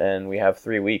film, and we have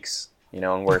 3 weeks. You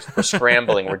know, and we're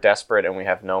scrambling, we're desperate, and we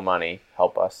have no money.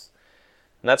 Help us.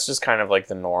 And that's just kind of like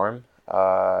the norm.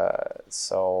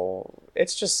 So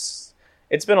it's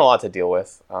been a lot to deal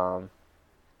with.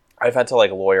 I've had to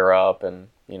like lawyer up and,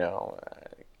 you know,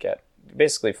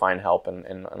 basically find help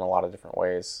in a lot of different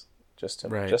ways just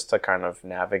to kind of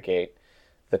navigate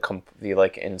the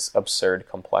like absurd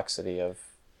complexity of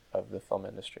the film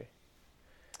industry.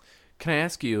 Can I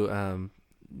ask you,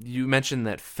 you mentioned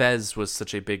that Fez was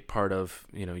such a big part of,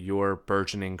 you know, your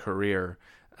burgeoning career.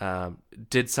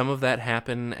 Did some of that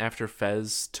happen after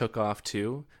Fez took off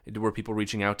too? Were people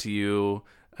reaching out to you,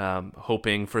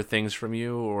 hoping for things from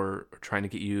you or trying to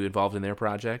get you involved in their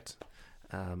project?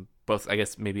 Both, I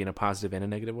guess, maybe in a positive and a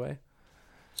negative way?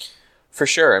 For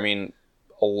sure. I mean,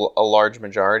 a large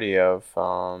majority of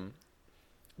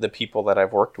the people that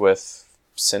I've worked with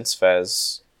since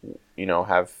Fez, you know,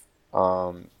 have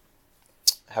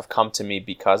come to me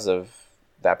because of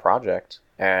that project.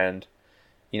 And,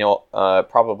 you know,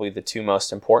 probably the two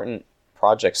most important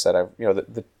projects that I've, you know,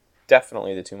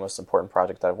 definitely the two most important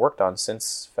projects that I've worked on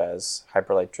since Fez,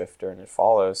 Hyper Light Drifter and It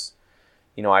Follows,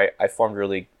 you know, I formed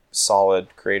really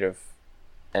solid creative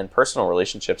and personal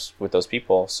relationships with those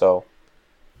people. So,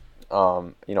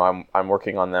 you know, I'm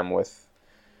working with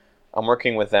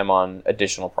them on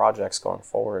additional projects going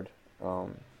forward.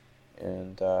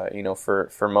 You know,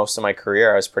 for most of my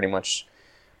career, I was pretty much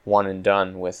one and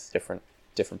done with different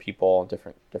people,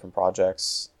 different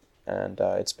projects, and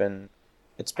it's been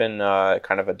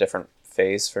kind of a different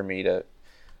phase for me to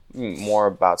more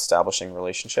about establishing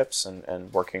relationships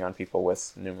and working on people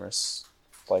with numerous,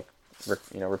 like,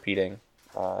 you know, repeating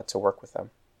to work with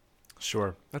them.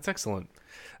 Sure. That's excellent.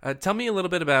 Tell me a little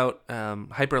bit about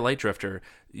Hyper Light Drifter.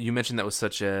 You mentioned that was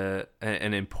such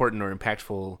an important or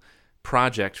impactful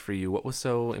project for you. What was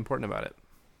so important about it?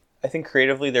 I think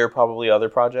creatively there are probably other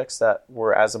projects that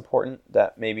were as important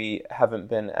that maybe haven't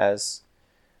been as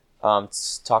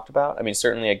talked about. I mean,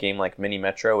 certainly a game like Mini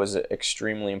Metro was an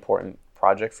extremely important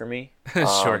project for me.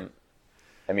 Sure.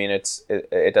 I mean,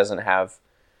 it doesn't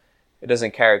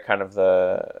carry kind of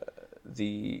the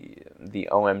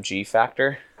OMG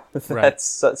factor Right.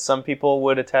 that some people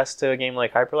would attest to a game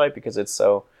like Hyperlight, because it's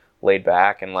so laid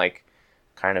back and like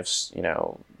kind of, you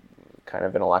know, kind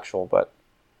of intellectual. But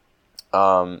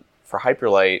for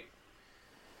Hyperlight,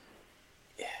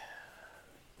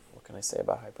 what can I say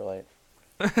about Hyperlight?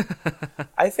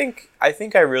 I think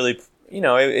I really, you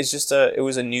know, it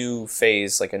was a new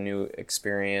phase, like a new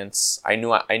experience. I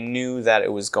knew that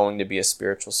it was going to be a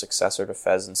spiritual successor to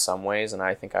Fez in some ways, and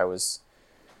I think I was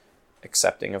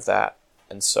accepting of that.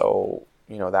 And so,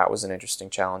 you know, that was an interesting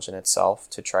challenge in itself,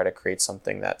 to try to create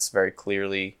something that's very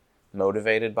clearly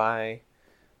motivated by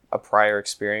a prior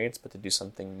experience, but to do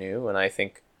something new. And I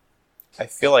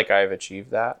feel like I've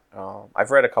achieved that.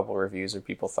 I've read a couple of reviews where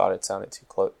people thought it sounded too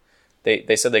close.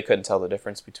 They said they couldn't tell the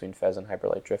difference between Fez and Hyper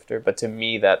Light Drifter, but to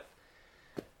me, that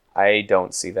I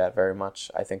don't see that very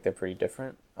much. I think they're pretty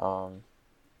different,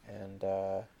 and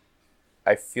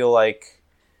I feel like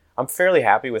I'm fairly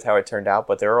happy with how it turned out.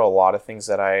 But there are a lot of things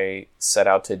that I set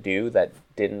out to do that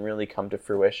didn't really come to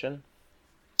fruition,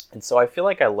 and so I feel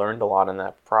like I learned a lot in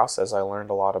that process. I learned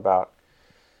a lot about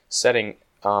setting,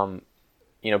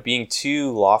 you know, being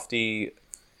too lofty,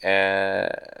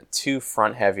 too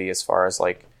front heavy as far as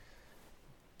like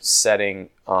setting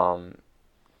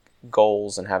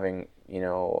goals and having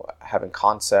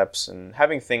concepts and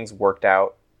having things worked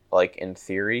out like in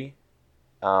theory,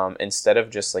 instead of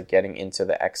just like getting into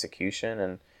the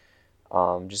execution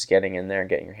and just getting in there and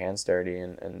getting your hands dirty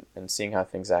and seeing how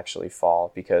things actually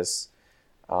fall. Because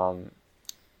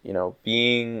you know,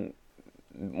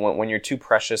 when you're too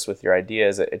precious with your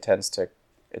ideas, it tends to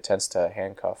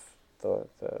handcuff the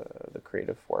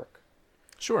creative work.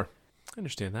 Sure. I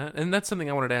understand that. And that's something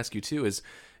I wanted to ask you too, is,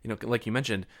 you know, like you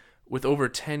mentioned, with over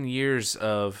 10 years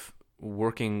of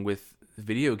working with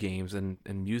video games and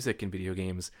music in video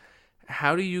games,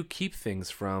 how do you keep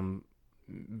things from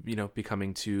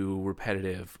becoming too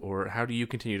repetitive, or how do you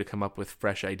continue to come up with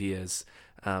fresh ideas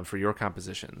for your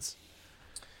compositions?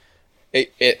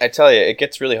 I tell you, it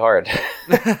gets really hard.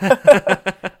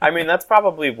 I mean, that's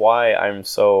probably why I'm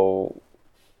so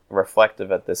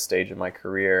reflective at this stage of my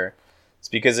career. It's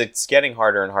because it's getting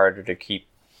harder and harder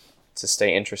to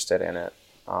stay interested in it.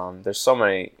 There's so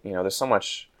many, there's so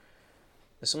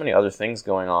many other things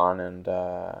going on, and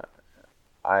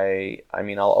I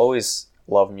mean, I'll always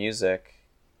love music,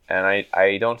 and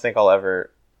I don't think I'll ever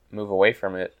move away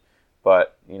from it.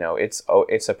 But it's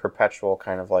a perpetual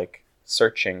kind of like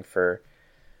searching for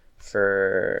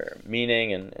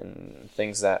meaning and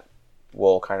things that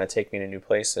will kind of take me to new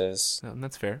places. And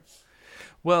that's fair.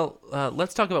 Well,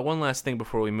 let's talk about one last thing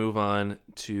before we move on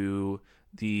to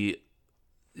the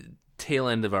tail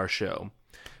end of our show.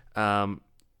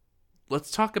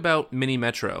 Let's talk about Mini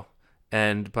Metro,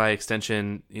 and by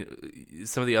extension,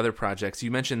 some of the other projects.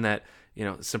 You mentioned that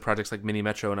some projects like Mini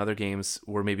Metro and other games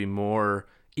were maybe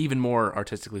even more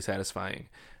artistically satisfying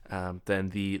than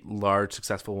the large,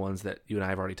 successful ones that you and I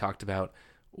have already talked about.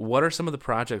 What are some of the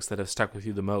projects that have stuck with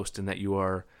you the most and that you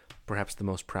are perhaps the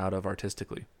most proud of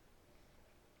artistically?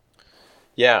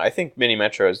 Yeah, I think Mini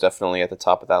Metro is definitely at the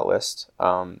top of that list.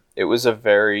 It was a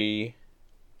very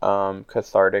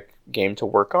cathartic game to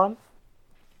work on.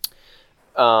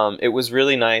 It was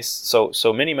really nice.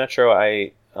 So Mini Metro,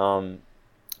 I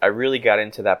really got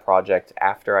into that project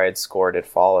after I had scored It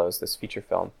Follows, this feature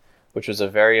film, which was a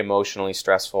very emotionally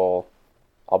stressful,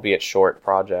 albeit short,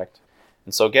 project.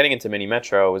 And so getting into Mini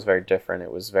Metro was very different.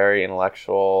 It was very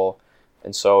intellectual,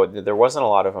 and so there wasn't a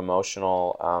lot of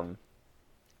emotional.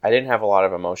 I didn't have a lot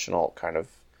of emotional kind of.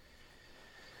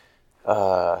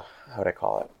 How would I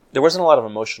call it? There wasn't a lot of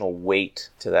emotional weight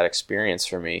to that experience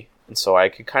for me, and so I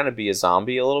could kind of be a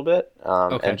zombie a little bit,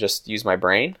 and just use my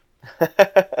brain.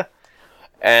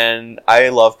 And I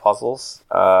love puzzles.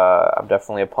 I'm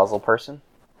definitely a puzzle person.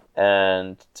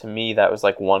 And to me, that was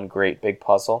like one great big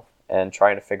puzzle. And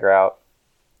trying to figure out,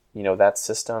 that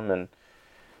system and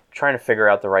trying to figure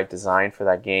out the right design for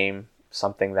that game.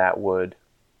 Something that would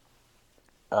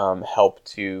help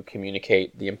to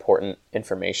communicate the important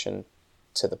information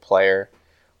to the player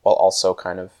while also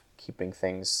kind of keeping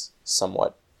things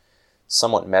somewhat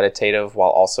meditative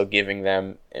while also giving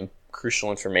them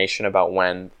crucial information about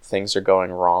when things are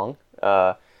going wrong.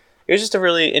 It was just a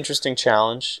really interesting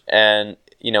challenge, and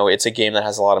it's a game that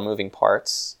has a lot of moving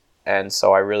parts, and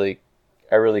so I really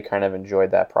kind of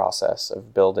enjoyed that process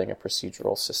of building a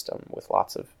procedural system with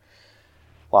lots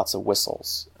of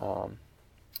whistles.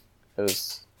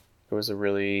 It was a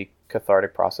really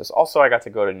cathartic process. Also, I got to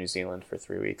go to New Zealand for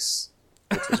 3 weeks,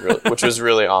 which was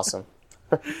really awesome.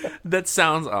 That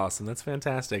sounds awesome. That's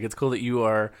fantastic. It's cool that you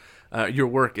are your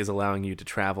work is allowing you to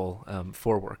travel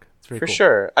for work. It's very cool. For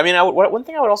sure. I mean, one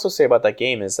thing I would also say about that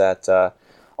game is that a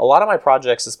lot of my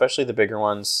projects, especially the bigger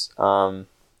ones,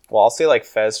 I'll say like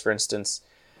Fez, for instance,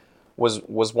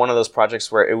 was one of those projects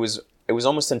where it was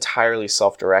almost entirely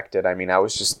self-directed. I mean, I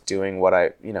was just doing what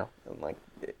I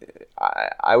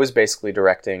was basically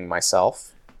directing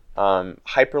myself.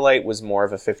 Hyperlight was more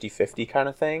of a 50-50 kind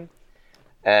of thing,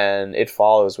 and It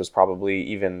Follows was probably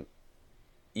even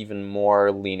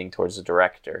more leaning towards the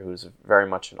director, who's very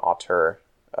much an auteur.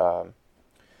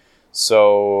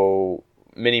 So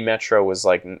Mini Metro was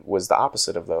the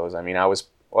opposite of those. I mean, it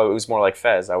was more like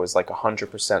Fez. I was like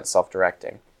 100%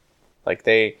 self-directing. Like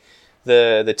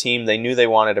the team, they knew they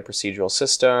wanted a procedural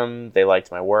system. They liked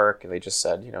my work, and they just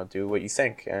said, do what you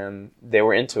think. And they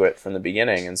were into it from the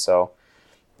beginning. And so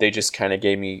they just kind of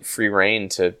gave me free rein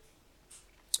to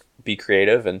be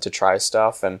creative and to try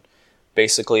stuff. And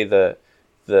basically the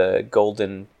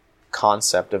golden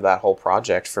concept of that whole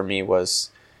project for me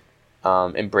was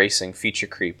embracing feature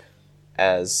creep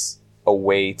as a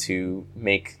way to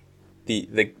make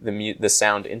the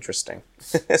sound interesting.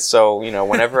 So,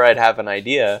 whenever I'd have an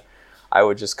idea, I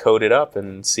would just code it up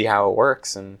and see how it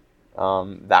works. And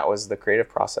that was the creative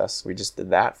process. We just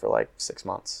did that for like 6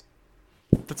 months.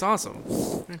 That's awesome.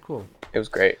 Very cool. It was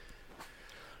great.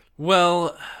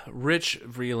 Well, Rich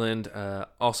Vreeland,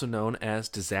 also known as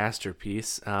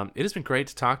Disasterpiece, it has been great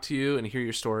to talk to you and hear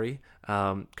your story.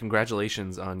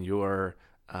 Congratulations on your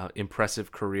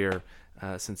impressive career,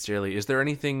 sincerely. Is there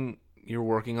anything you're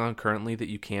working on currently that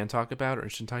you can talk about or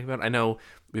should talk about? I know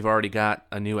we've already got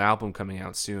a new album coming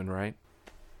out soon, right?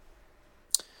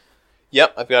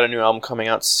 Yep, I've got a new album coming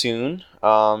out soon.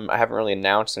 I haven't really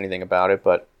announced anything about it,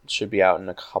 but it should be out in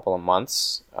a couple of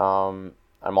months.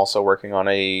 I'm also working on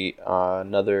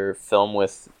another film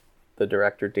with the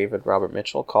director David Robert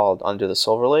Mitchell called Under the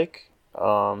Silver Lake.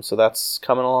 So that's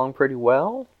coming along pretty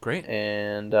well. Great.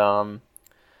 And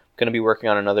going to be working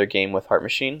on another game with Heart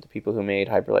Machine, the people who made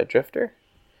Hyper Light Drifter.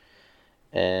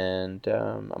 And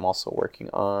I'm also working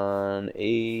on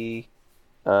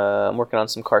I'm working on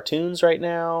some cartoons right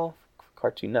now,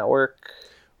 Cartoon Network.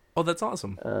 Oh, that's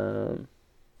awesome.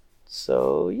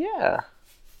 So yeah.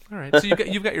 All right. So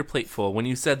you've got your plate full. When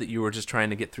you said that you were just trying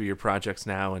to get through your projects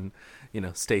now and,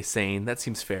 stay sane, that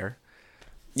seems fair.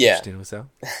 Yeah. So.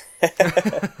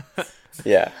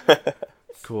 Yeah.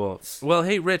 Cool. Well,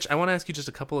 hey, Rich, I want to ask you just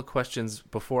a couple of questions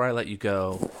before I let you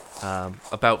go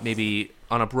about maybe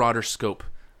on a broader scope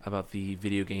about the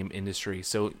video game industry.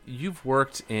 So you've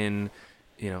worked in,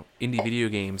 indie video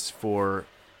games for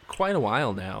quite a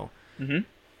while now. Mm-hmm.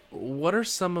 What are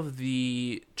some of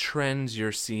the trends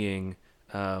you're seeing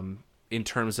in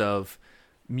terms of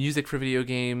music for video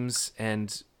games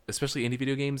and especially indie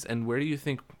video games, and where do you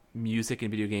think music in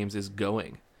video games is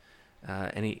going?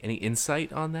 Any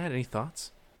insight on that? Any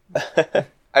thoughts?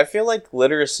 I feel like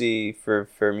literacy for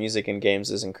music and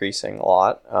games is increasing a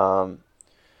lot.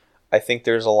 I think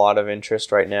there's a lot of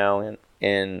interest right now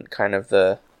in kind of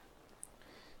the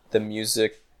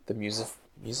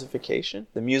musicalization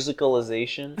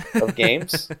of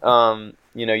games.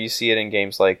 You see it in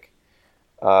games like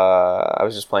I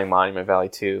was just playing Monument Valley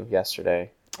 2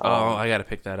 yesterday. I got to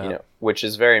pick that up. Which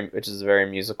is very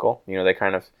musical. They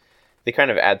kind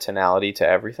of add tonality to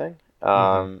everything.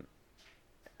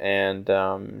 And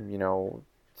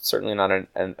certainly not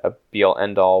a be all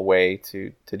end all way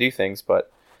to do things,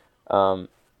 but I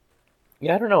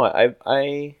don't know.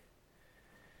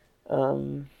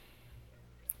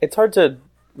 It's hard to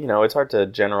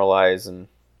generalize and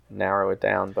narrow it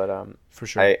down, but for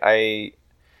sure. I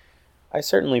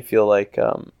certainly feel like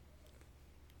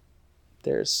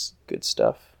there's good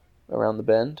stuff around the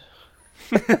bend.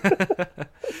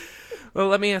 Well,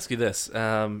 let me ask you this,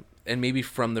 and maybe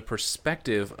from the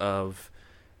perspective of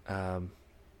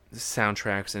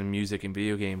soundtracks and music in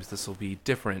video games, this will be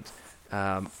different.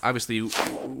 Obviously,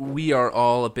 we are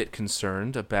all a bit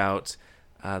concerned about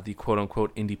the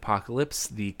quote-unquote indie-pocalypse,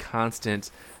 the constant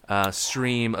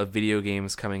stream of video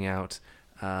games coming out,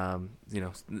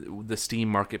 the Steam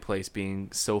marketplace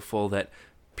being so full that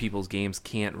people's games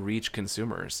can't reach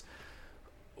consumers.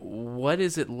 What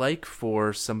is it like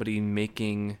for somebody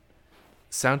making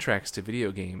soundtracks to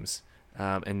video games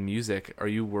and music? Are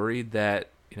you worried that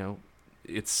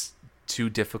it's too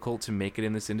difficult to make it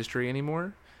in this industry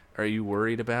anymore? Are you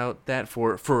worried about that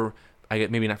for I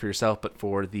get maybe not for yourself, but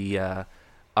for the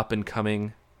up and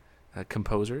coming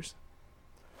composers?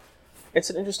 It's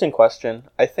an interesting question.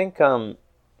 I think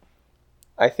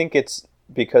it's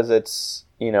because it's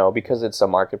a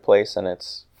marketplace and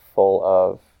it's full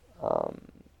of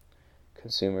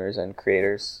consumers and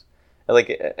creators.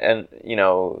 There's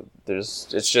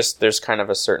kind of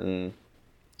a certain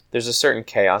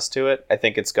chaos to it. I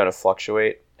think it's going to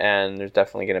fluctuate, and there's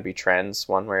definitely going to be trends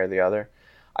one way or the other.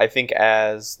 I think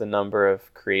as the number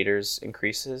of creators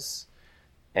increases,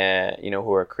 and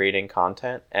who are creating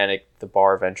content, and the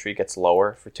bar of entry gets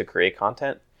lower to create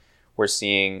content, we're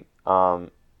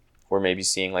maybe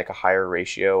seeing like a higher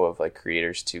ratio of like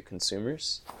creators to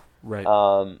consumers. Right.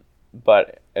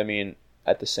 But I mean,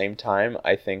 at the same time,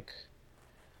 I think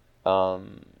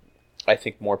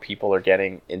more people are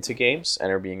getting into games and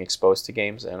are being exposed to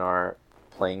games and are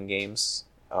playing games.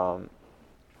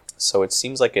 So it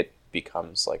seems like it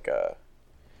becomes like I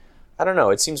don't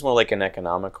know, it seems more like an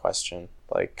economic question.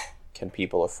 Like, can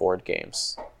people afford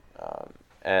games? I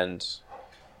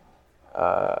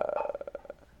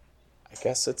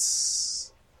guess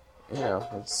it's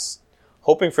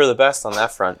hoping for the best on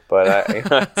that front, but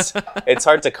it's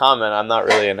hard to comment. I'm not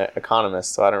really an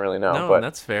economist, so I don't really know. No, but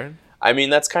that's fair. I mean,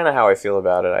 that's kind of how I feel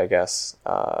about it, I guess.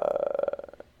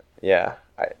 Yeah,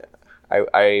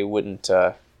 I wouldn't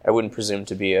presume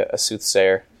to be a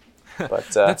soothsayer, but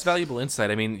that's valuable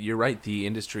insight. I mean, you're right. The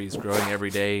industry is growing every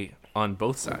day on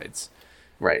both sides.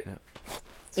 Right.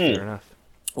 Fair enough.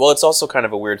 Well, it's also kind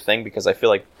of a weird thing because I feel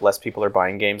like less people are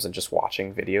buying games and just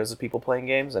watching videos of people playing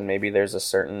games, and maybe there's a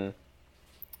certain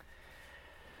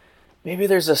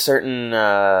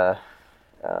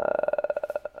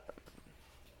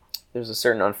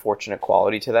unfortunate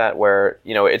quality to that where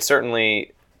it's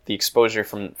certainly the exposure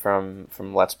from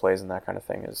Let's Plays and that kind of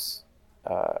thing is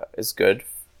good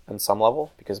on some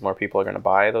level because more people are going to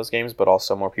buy those games, but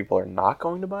also more people are not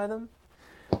going to buy them.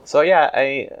 So yeah,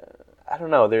 I don't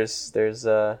know. It's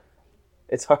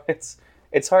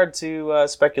hard to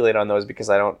speculate on those because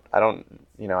I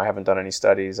haven't done any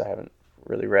studies. I haven't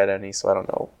really read any, so I don't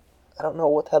know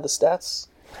how the stats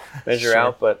measure Sure.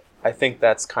 out. But I think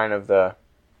that's kind of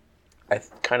that's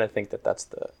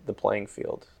the playing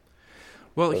field.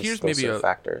 Well, those sort of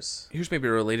factors. here's maybe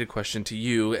a related question to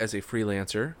you as a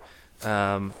freelancer,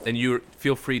 and you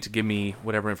feel free to give me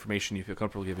whatever information you feel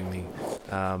comfortable giving me.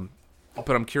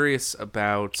 But I'm curious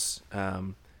about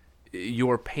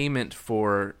your payment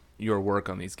for your work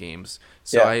on these games.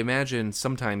 So Yeah. I imagine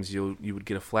sometimes you would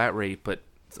get a flat rate, but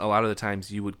a lot of the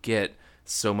times you would get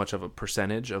so much of a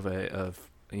percentage of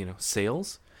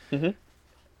sales. Mm-hmm.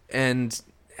 And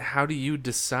how do you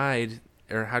decide,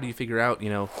 or how do you figure out,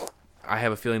 I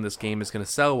have a feeling this game is going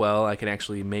to sell well, I can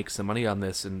actually make some money on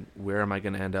this, and where am I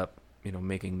going to end up,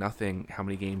 making nothing? How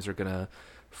many games are going to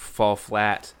fall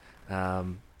flat?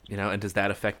 And does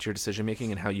that affect your decision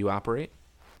making and how you operate?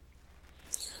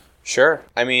 Sure.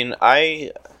 I mean,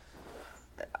 I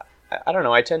don't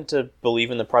know. I tend to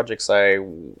believe in the projects I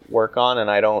work on,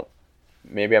 and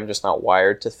maybe I'm just not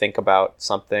wired to think about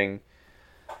something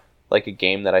like a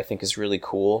game that I think is really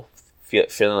cool,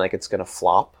 feeling like it's going to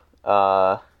flop.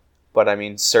 But I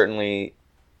mean, certainly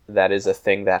that is a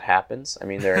thing that happens. I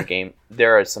mean,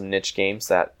 there are some niche games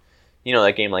that,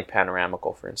 that game like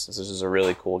Panoramical, for instance. This is a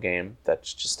really cool game that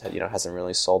just, hasn't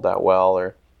really sold that well.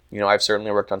 Or, I've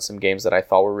certainly worked on some games that I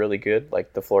thought were really good,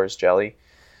 like The Floor is Jelly,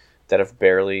 that have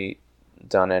barely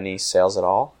done any sales at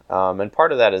all. And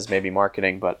part of that is maybe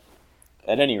marketing, but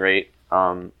at any rate,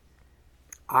 I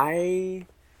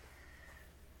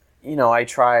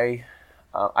try.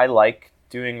 I like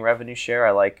doing revenue share.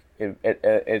 I like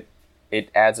it. It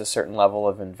adds a certain level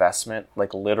of investment,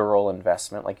 like literal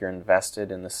investment, like you're invested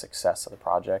in the success of the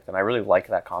project, and I really like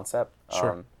that concept.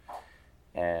 Sure.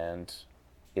 And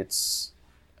it's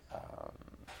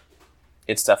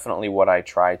definitely what I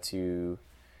try to.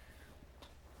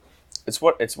 It's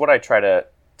what I try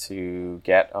to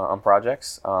get on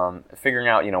projects. Figuring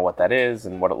out what that is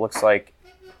and what it looks like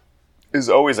is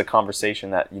always a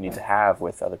conversation that you need to have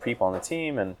with other people on the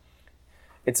team, and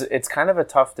it's kind of a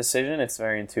tough decision. It's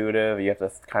very intuitive. You have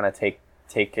to kind of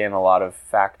take in a lot of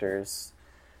factors: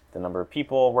 the number of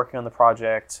people working on the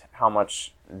project, how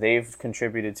much they've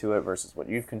contributed to it versus what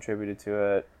you've contributed to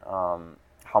it,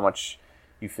 how much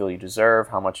you feel you deserve,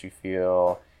 how much you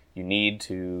feel you need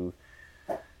to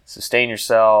sustain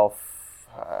yourself.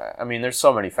 I mean, there's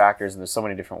so many factors and there's so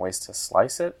many different ways to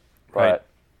slice it, but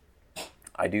right.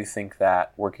 I do think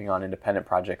that working on independent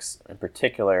projects in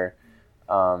particular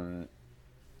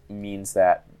means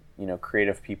that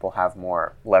creative people have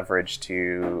more leverage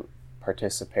to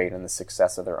participate in the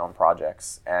success of their own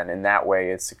projects, and in that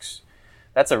way,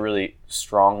 that's a really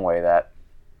strong way that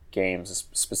games,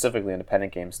 specifically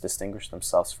independent games, distinguish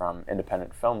themselves from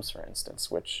independent films, for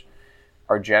instance, which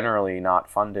are generally not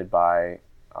funded by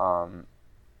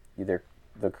either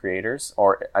the creators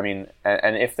or, and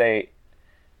if they,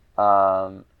 I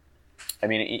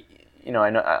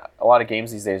know a lot of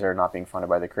games these days are not being funded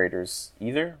by the creators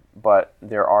either, but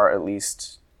there are at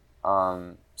least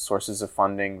sources of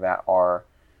funding that are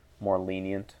more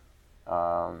lenient.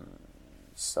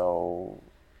 So,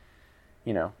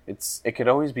 it could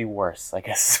always be worse, I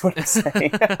guess is what I'm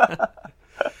saying.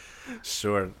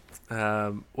 Sure.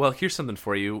 Well, here's something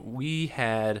for you. We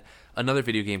had another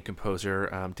video game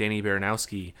composer, Danny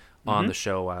Baranowski, on the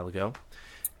show a while ago.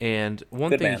 And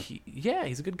one thing,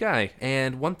 he's a good guy.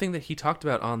 And one thing that he talked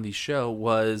about on the show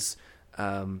was,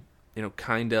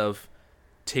 kind of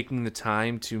taking the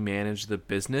time to manage the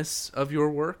business of your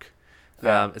work.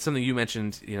 Yeah. It's something you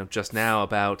mentioned, just now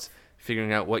about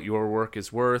figuring out what your work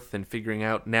is worth and figuring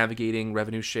out navigating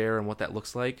revenue share and what that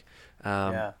looks like.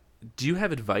 Do you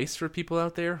have advice for people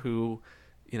out there who,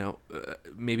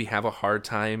 maybe have a hard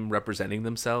time representing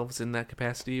themselves in that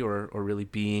capacity, or really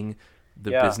being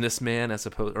the businessman as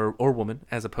opposed or woman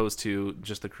as opposed to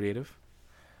just the creative?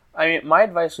 I mean, my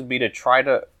advice would be to try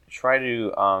to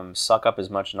suck up as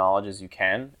much knowledge as you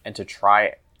can, and to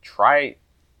try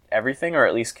everything, or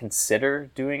at least consider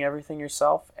doing everything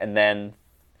yourself. And then,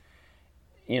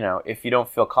 if you don't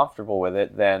feel comfortable with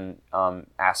it, then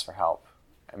ask for help.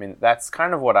 I mean, that's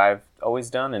kind of what I've always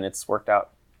done, and it's worked out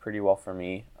pretty well for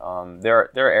me.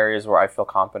 There are areas where I feel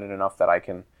competent enough that I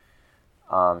can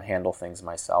handle things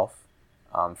myself.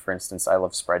 For instance, I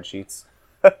love spreadsheets.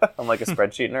 I'm like a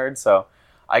spreadsheet nerd, so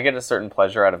I get a certain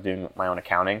pleasure out of doing my own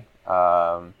accounting.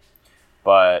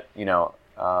 But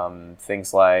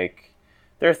things like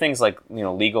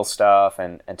legal stuff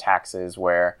and taxes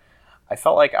where I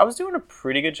felt like I was doing a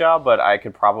pretty good job, but I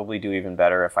could probably do even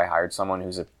better if I hired someone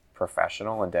who's a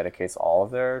professional and dedicates all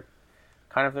of their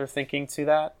thinking to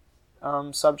that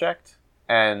subject.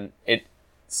 And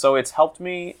it's helped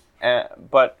me.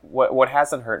 But what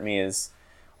hasn't hurt me is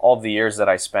all the years that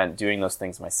I spent doing those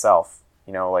things myself.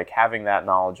 Like having that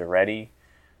knowledge already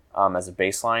as a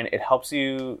baseline, it helps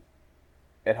you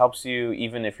it helps you,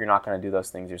 even if you're not going to do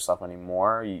those things yourself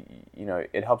anymore, you know,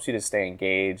 it helps you to stay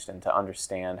engaged and to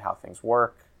understand how things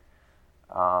work.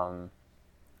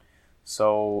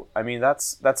 So, I mean,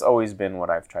 that's always been what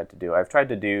I've tried to do. I've tried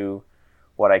to do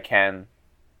what I can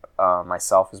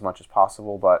myself as much as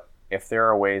possible, but if there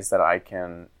are ways that I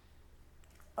can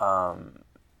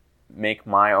make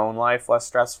my own life less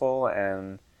stressful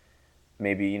and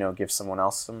maybe, you know, give someone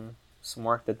else some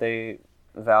work that they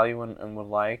value and would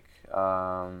like,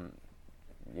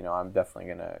 you know, I'm definitely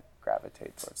going to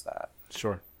gravitate towards that.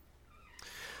 Sure.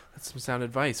 That's some sound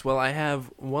advice. Well, I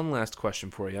have one last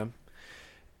question for you,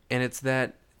 and it's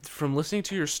that from listening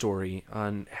to your story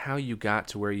on how you got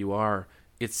to where you are,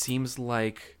 it seems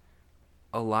like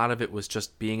a lot of it was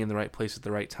just being in the right place at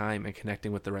the right time and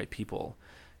connecting with the right people.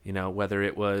 You know, whether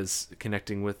it was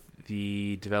connecting with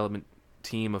the development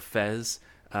team of Fez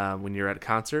when you're at a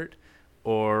concert,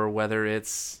 or whether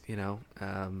it's,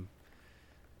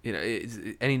 it's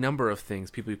any number of things,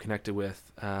 people you connected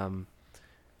with.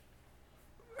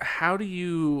 How do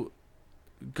you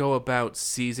go about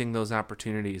seizing those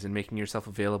opportunities and making yourself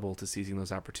available to seizing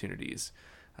those opportunities?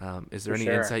 Is there any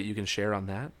insight you can share on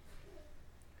that?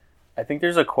 I think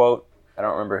there's a quote, I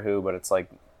don't remember who, but it's like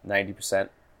 90%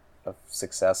 of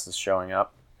success is showing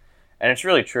up. And it's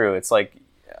really true. It's like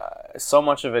so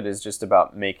much of it is just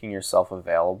about making yourself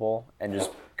available and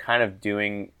just kind of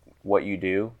doing what you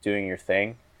do, doing your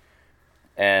thing,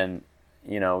 and,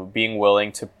 you know, being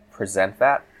willing to present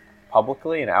that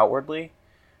publicly and outwardly.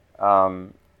 I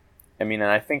mean,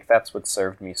 and I think that's what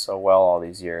served me so well all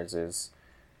these years is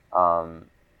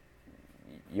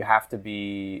you have to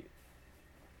be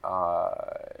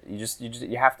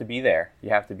you have to be there. You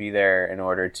have to be there in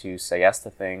order to say yes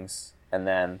to things, and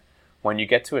then when you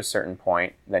get to a certain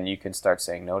point, then you can start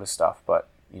saying no to stuff. But,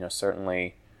 you know,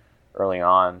 certainly early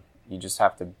on, you just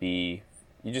have to be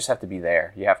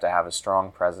there. You have to have a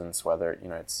strong presence, whether, you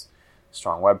know, it's a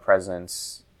strong web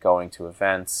presence, going to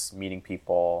events, meeting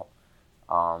people,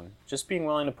 just being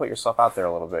willing to put yourself out there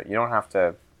a little bit. You don't have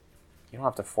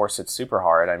to force it super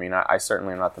hard. I mean, I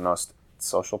certainly am not the most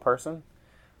social person,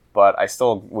 but I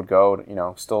still would go to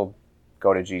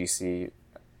GDC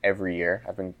every year.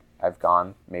 I've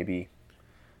gone maybe,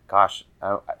 gosh,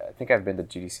 I think I've been to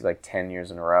GDC like 10 years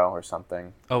in a row or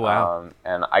something. Oh, wow.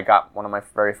 And I got one of my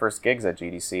very first gigs at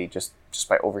GDC just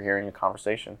by overhearing a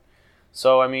conversation.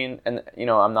 So, I mean, and, you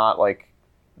know, I'm not like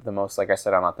like I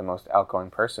said, I'm not the most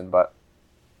outgoing person, but,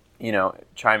 you know,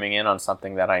 chiming in on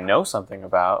something that I know something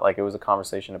about, like it was a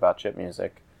conversation about chip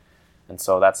music. And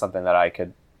so that's something that I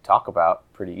could talk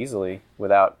about pretty easily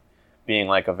without being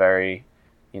like a very,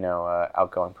 you know,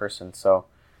 outgoing person. So,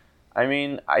 I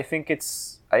mean, I think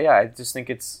I just think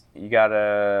you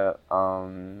gotta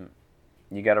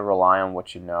rely on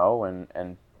what you know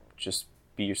and just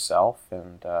be yourself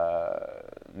and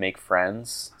make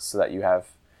friends so that you have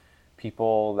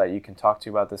people that you can talk to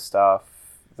about this stuff,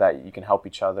 that you can help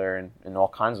each other in all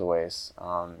kinds of ways.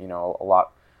 You know, a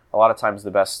lot of times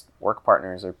the best work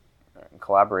partners or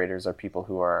collaborators are people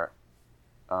who are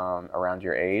around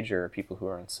your age or people who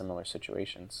are in similar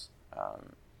situations.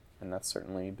 And that's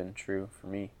certainly been true for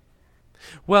me.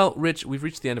 Well, Rich, we've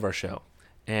reached the end of our show.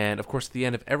 And, of course, at the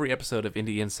end of every episode of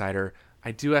Indie Insider,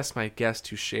 I do ask my guests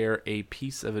to share a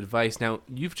piece of advice. Now,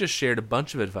 you've just shared a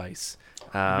bunch of advice,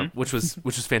 which was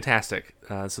fantastic.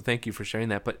 So thank you for sharing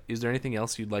that. But is there anything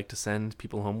else you'd like to send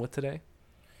people home with today?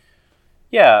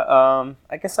 Yeah,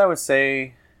 I guess I would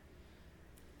say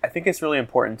I think it's really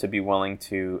important to be willing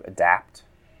to adapt.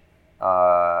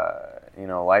 You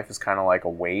know, life is kind of like a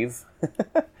wave.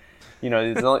 You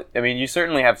know, you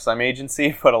certainly have some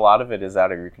agency, but a lot of it is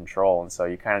out of your control. And so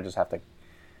you kind of just have to,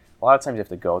 a lot of times you have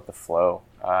to go with the flow.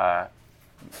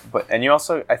 And you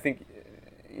also, I think,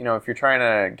 you know, if you're trying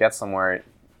to get somewhere,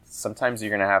 sometimes you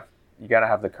got to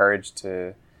have the courage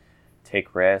to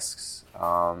take risks.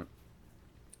 You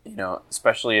know,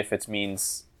 especially if it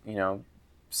means, you know,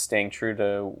 staying true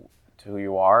to who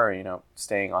you are, or, you know,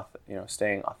 staying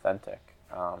authentic.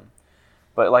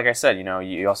 But like I said, you know,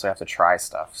 you also have to try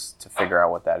stuff to figure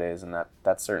out what that is, and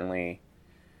that's certainly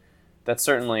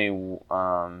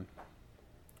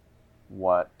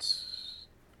what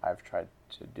I've tried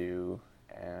to do,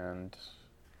 and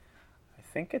I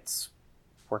think it's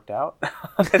worked out.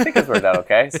 I think it's worked out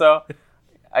okay. So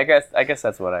I guess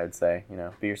that's what I'd say. You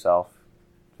know, be yourself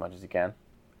as much as you can.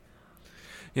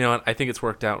 You know, I think it's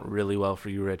worked out really well for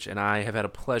you, Rich, and I have had a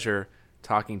pleasure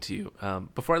talking to you.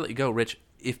 Before I let you go, Rich,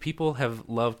 if people have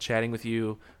loved chatting with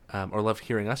you or loved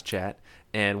hearing us chat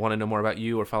and want to know more about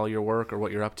you or follow your work or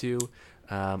what you're up to,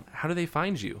 how do they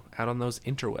find you out on those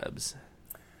interwebs?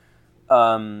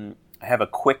 I have a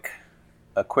quick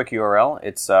a quick URL.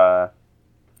 It's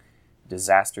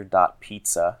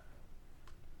disaster.pizza.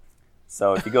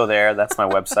 So if you go there, that's my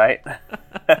website.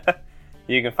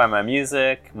 You can find my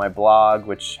music, my blog,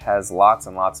 which has lots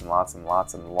and lots and lots and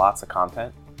lots and lots of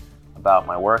content about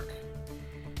my work.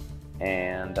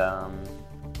 And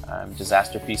I'm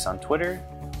Disaster Piece on Twitter.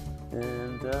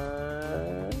 And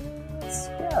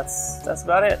that's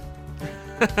about it.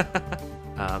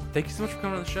 Thank you so much for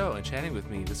coming on the show and chatting with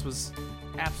me. This was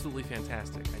absolutely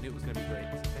fantastic. I knew it was going to be great,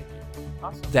 so thank you.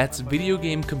 Awesome. That's video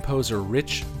game composer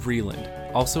Rich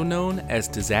Vreeland, also known as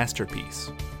Disaster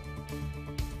Piece.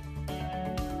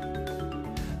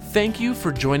 Thank you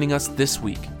for joining us this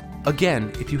week.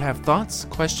 Again, if you have thoughts,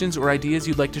 questions, or ideas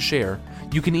you'd like to share,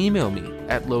 you can email me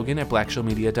at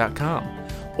logan@blackshellmedia.com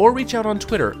or reach out on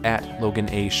Twitter at Logan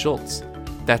A. Schultz.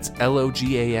 That's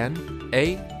LOGANASCHULTZ.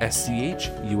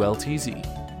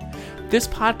 This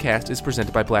podcast is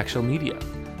presented by Blackshell Media,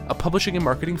 a publishing and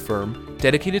marketing firm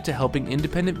dedicated to helping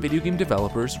independent video game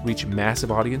developers reach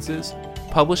massive audiences,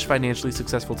 publish financially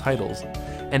successful titles,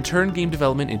 and turn game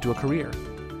development into a career.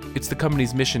 It's the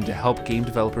company's mission to help game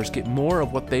developers get more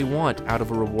of what they want out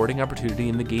of a rewarding opportunity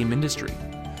in the game industry,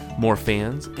 more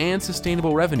fans, and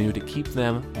sustainable revenue to keep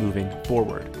them moving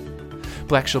forward.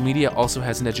 Blackshell Media also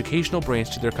has an educational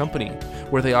branch to their company,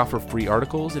 where they offer free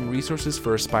articles and resources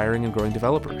for aspiring and growing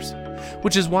developers,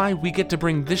 which is why we get to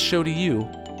bring this show to you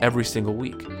every single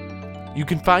week. You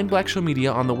can find Blackshell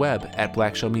Media on the web at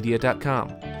blackshellmedia.com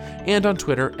and on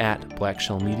Twitter at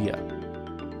blackshellmedia.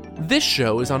 This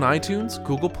show is on iTunes,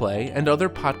 Google Play, and other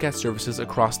podcast services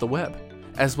across the web,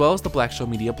 as well as the Blackshell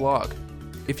Media blog.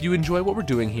 If you enjoy what we're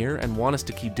doing here and want us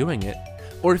to keep doing it,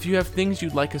 or if you have things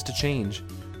you'd like us to change,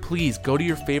 please go to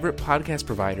your favorite podcast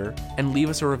provider and leave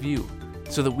us a review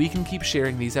so that we can keep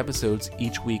sharing these episodes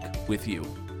each week with you.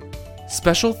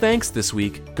 Special thanks this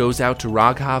week goes out to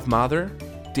Raghav Mather,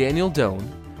 Daniel Doan,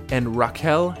 and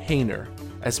Raquel Hayner,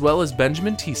 as well as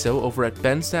Benjamin Tissot over at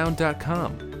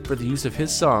bensound.com for the use of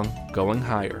his song, Going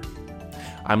Higher.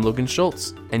 I'm Logan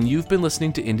Schultz, and you've been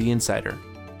listening to Indie Insider.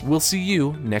 We'll see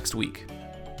you next week.